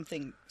for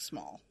something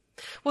small.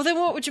 Well, then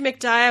what would you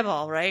make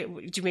dyeable, right?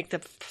 Would you make the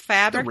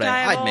fabric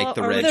dyeable? I'd make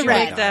the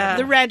red.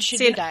 The red should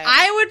be dyeable.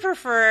 I would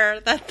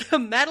prefer that the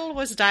metal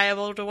was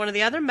dyeable to one of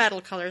the other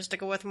metal colors to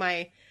go with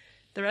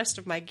the rest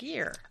of my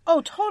gear.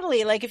 Oh,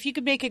 totally. Like if you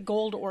could make it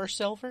gold or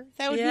silver,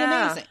 that would be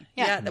amazing.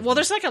 Yeah. Well,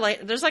 there's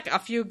like a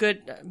few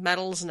good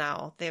metals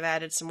now. They've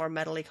added some more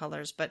metally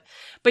colors, but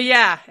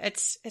yeah,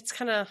 it's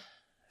kind of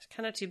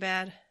too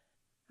bad.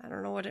 I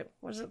don't know what it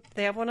was.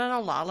 They have one on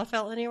a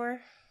Lalafell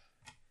anywhere?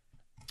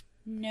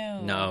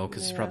 No,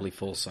 because it's probably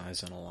full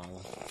size on a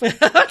Lala.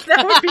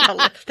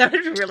 that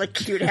would be really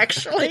cute,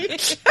 actually.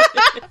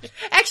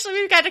 Actually,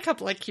 we've got a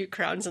couple of cute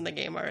crowns in the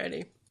game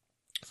already.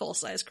 Full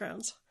size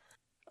crowns.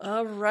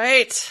 All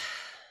right.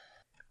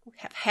 We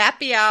have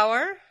happy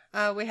hour.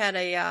 We had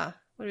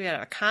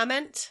a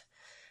comment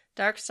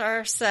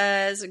Darkstar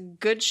says,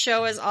 good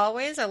show as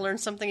always. I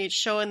learned something each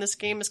show in this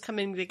game is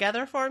coming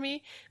together for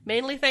me,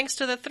 mainly thanks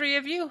to the three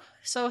of you.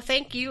 So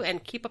thank you,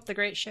 and keep up the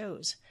great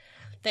shows.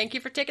 Thank you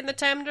for taking the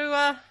time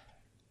to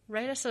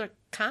write us a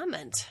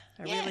comment.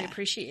 I really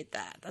appreciate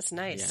that. That's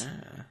nice.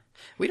 Yeah.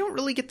 We don't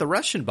really get the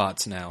Russian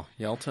bots now,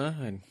 Yelta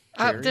and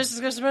Carrie. There's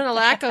been a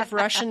lack of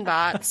Russian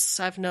bots,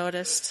 I've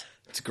noticed.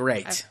 It's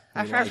great.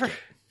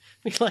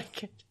 We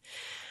like it.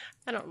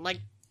 I don't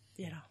like,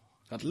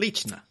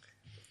 Отлично.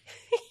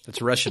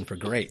 That's Russian for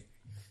great.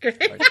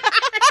 Great.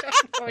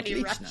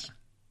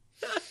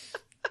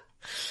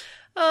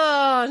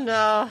 Oh,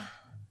 no.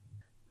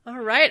 All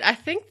right. I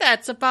think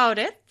that's about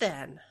it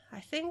then. I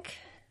think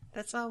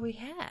that's all we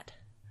had.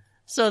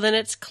 So then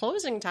it's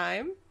closing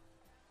time.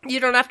 You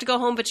don't have to go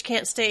home, but you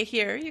can't stay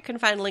here. You can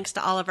find links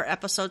to all of our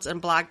episodes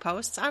and blog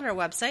posts on our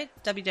website,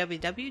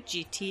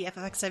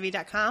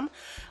 www.gtffxiv.com.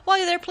 While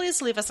you're there,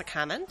 please leave us a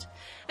comment.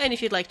 And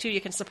if you'd like to,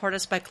 you can support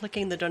us by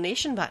clicking the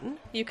donation button.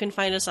 You can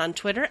find us on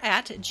Twitter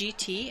at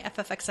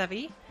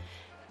GTFFXIV.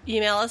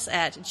 Email us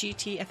at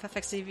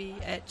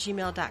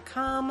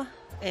gtffxiv@gmail.com.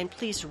 And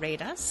please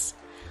rate us.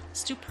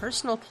 Let's do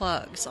personal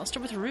plugs. I'll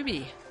start with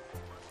Ruby.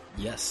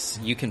 Yes,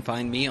 you can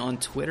find me on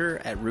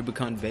Twitter at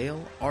Rubicon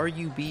Vale,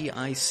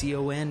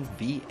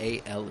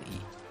 RUBICONVALE.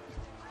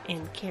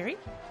 And Carrie?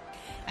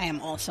 I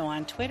am also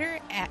on Twitter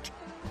at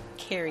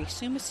Carrie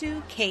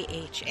Sumasu,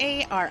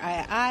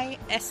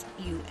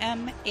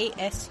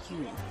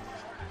 KHARIISUMASU.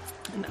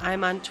 And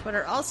I'm on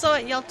Twitter also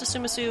at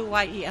Yeltasumasu,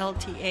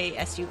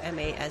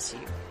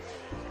 YELTASUMASU.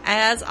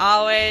 As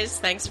always,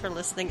 thanks for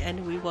listening,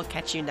 and we will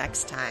catch you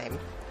next time.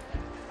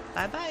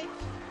 Bye-bye.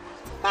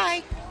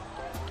 Bye.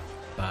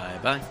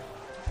 Bye-bye.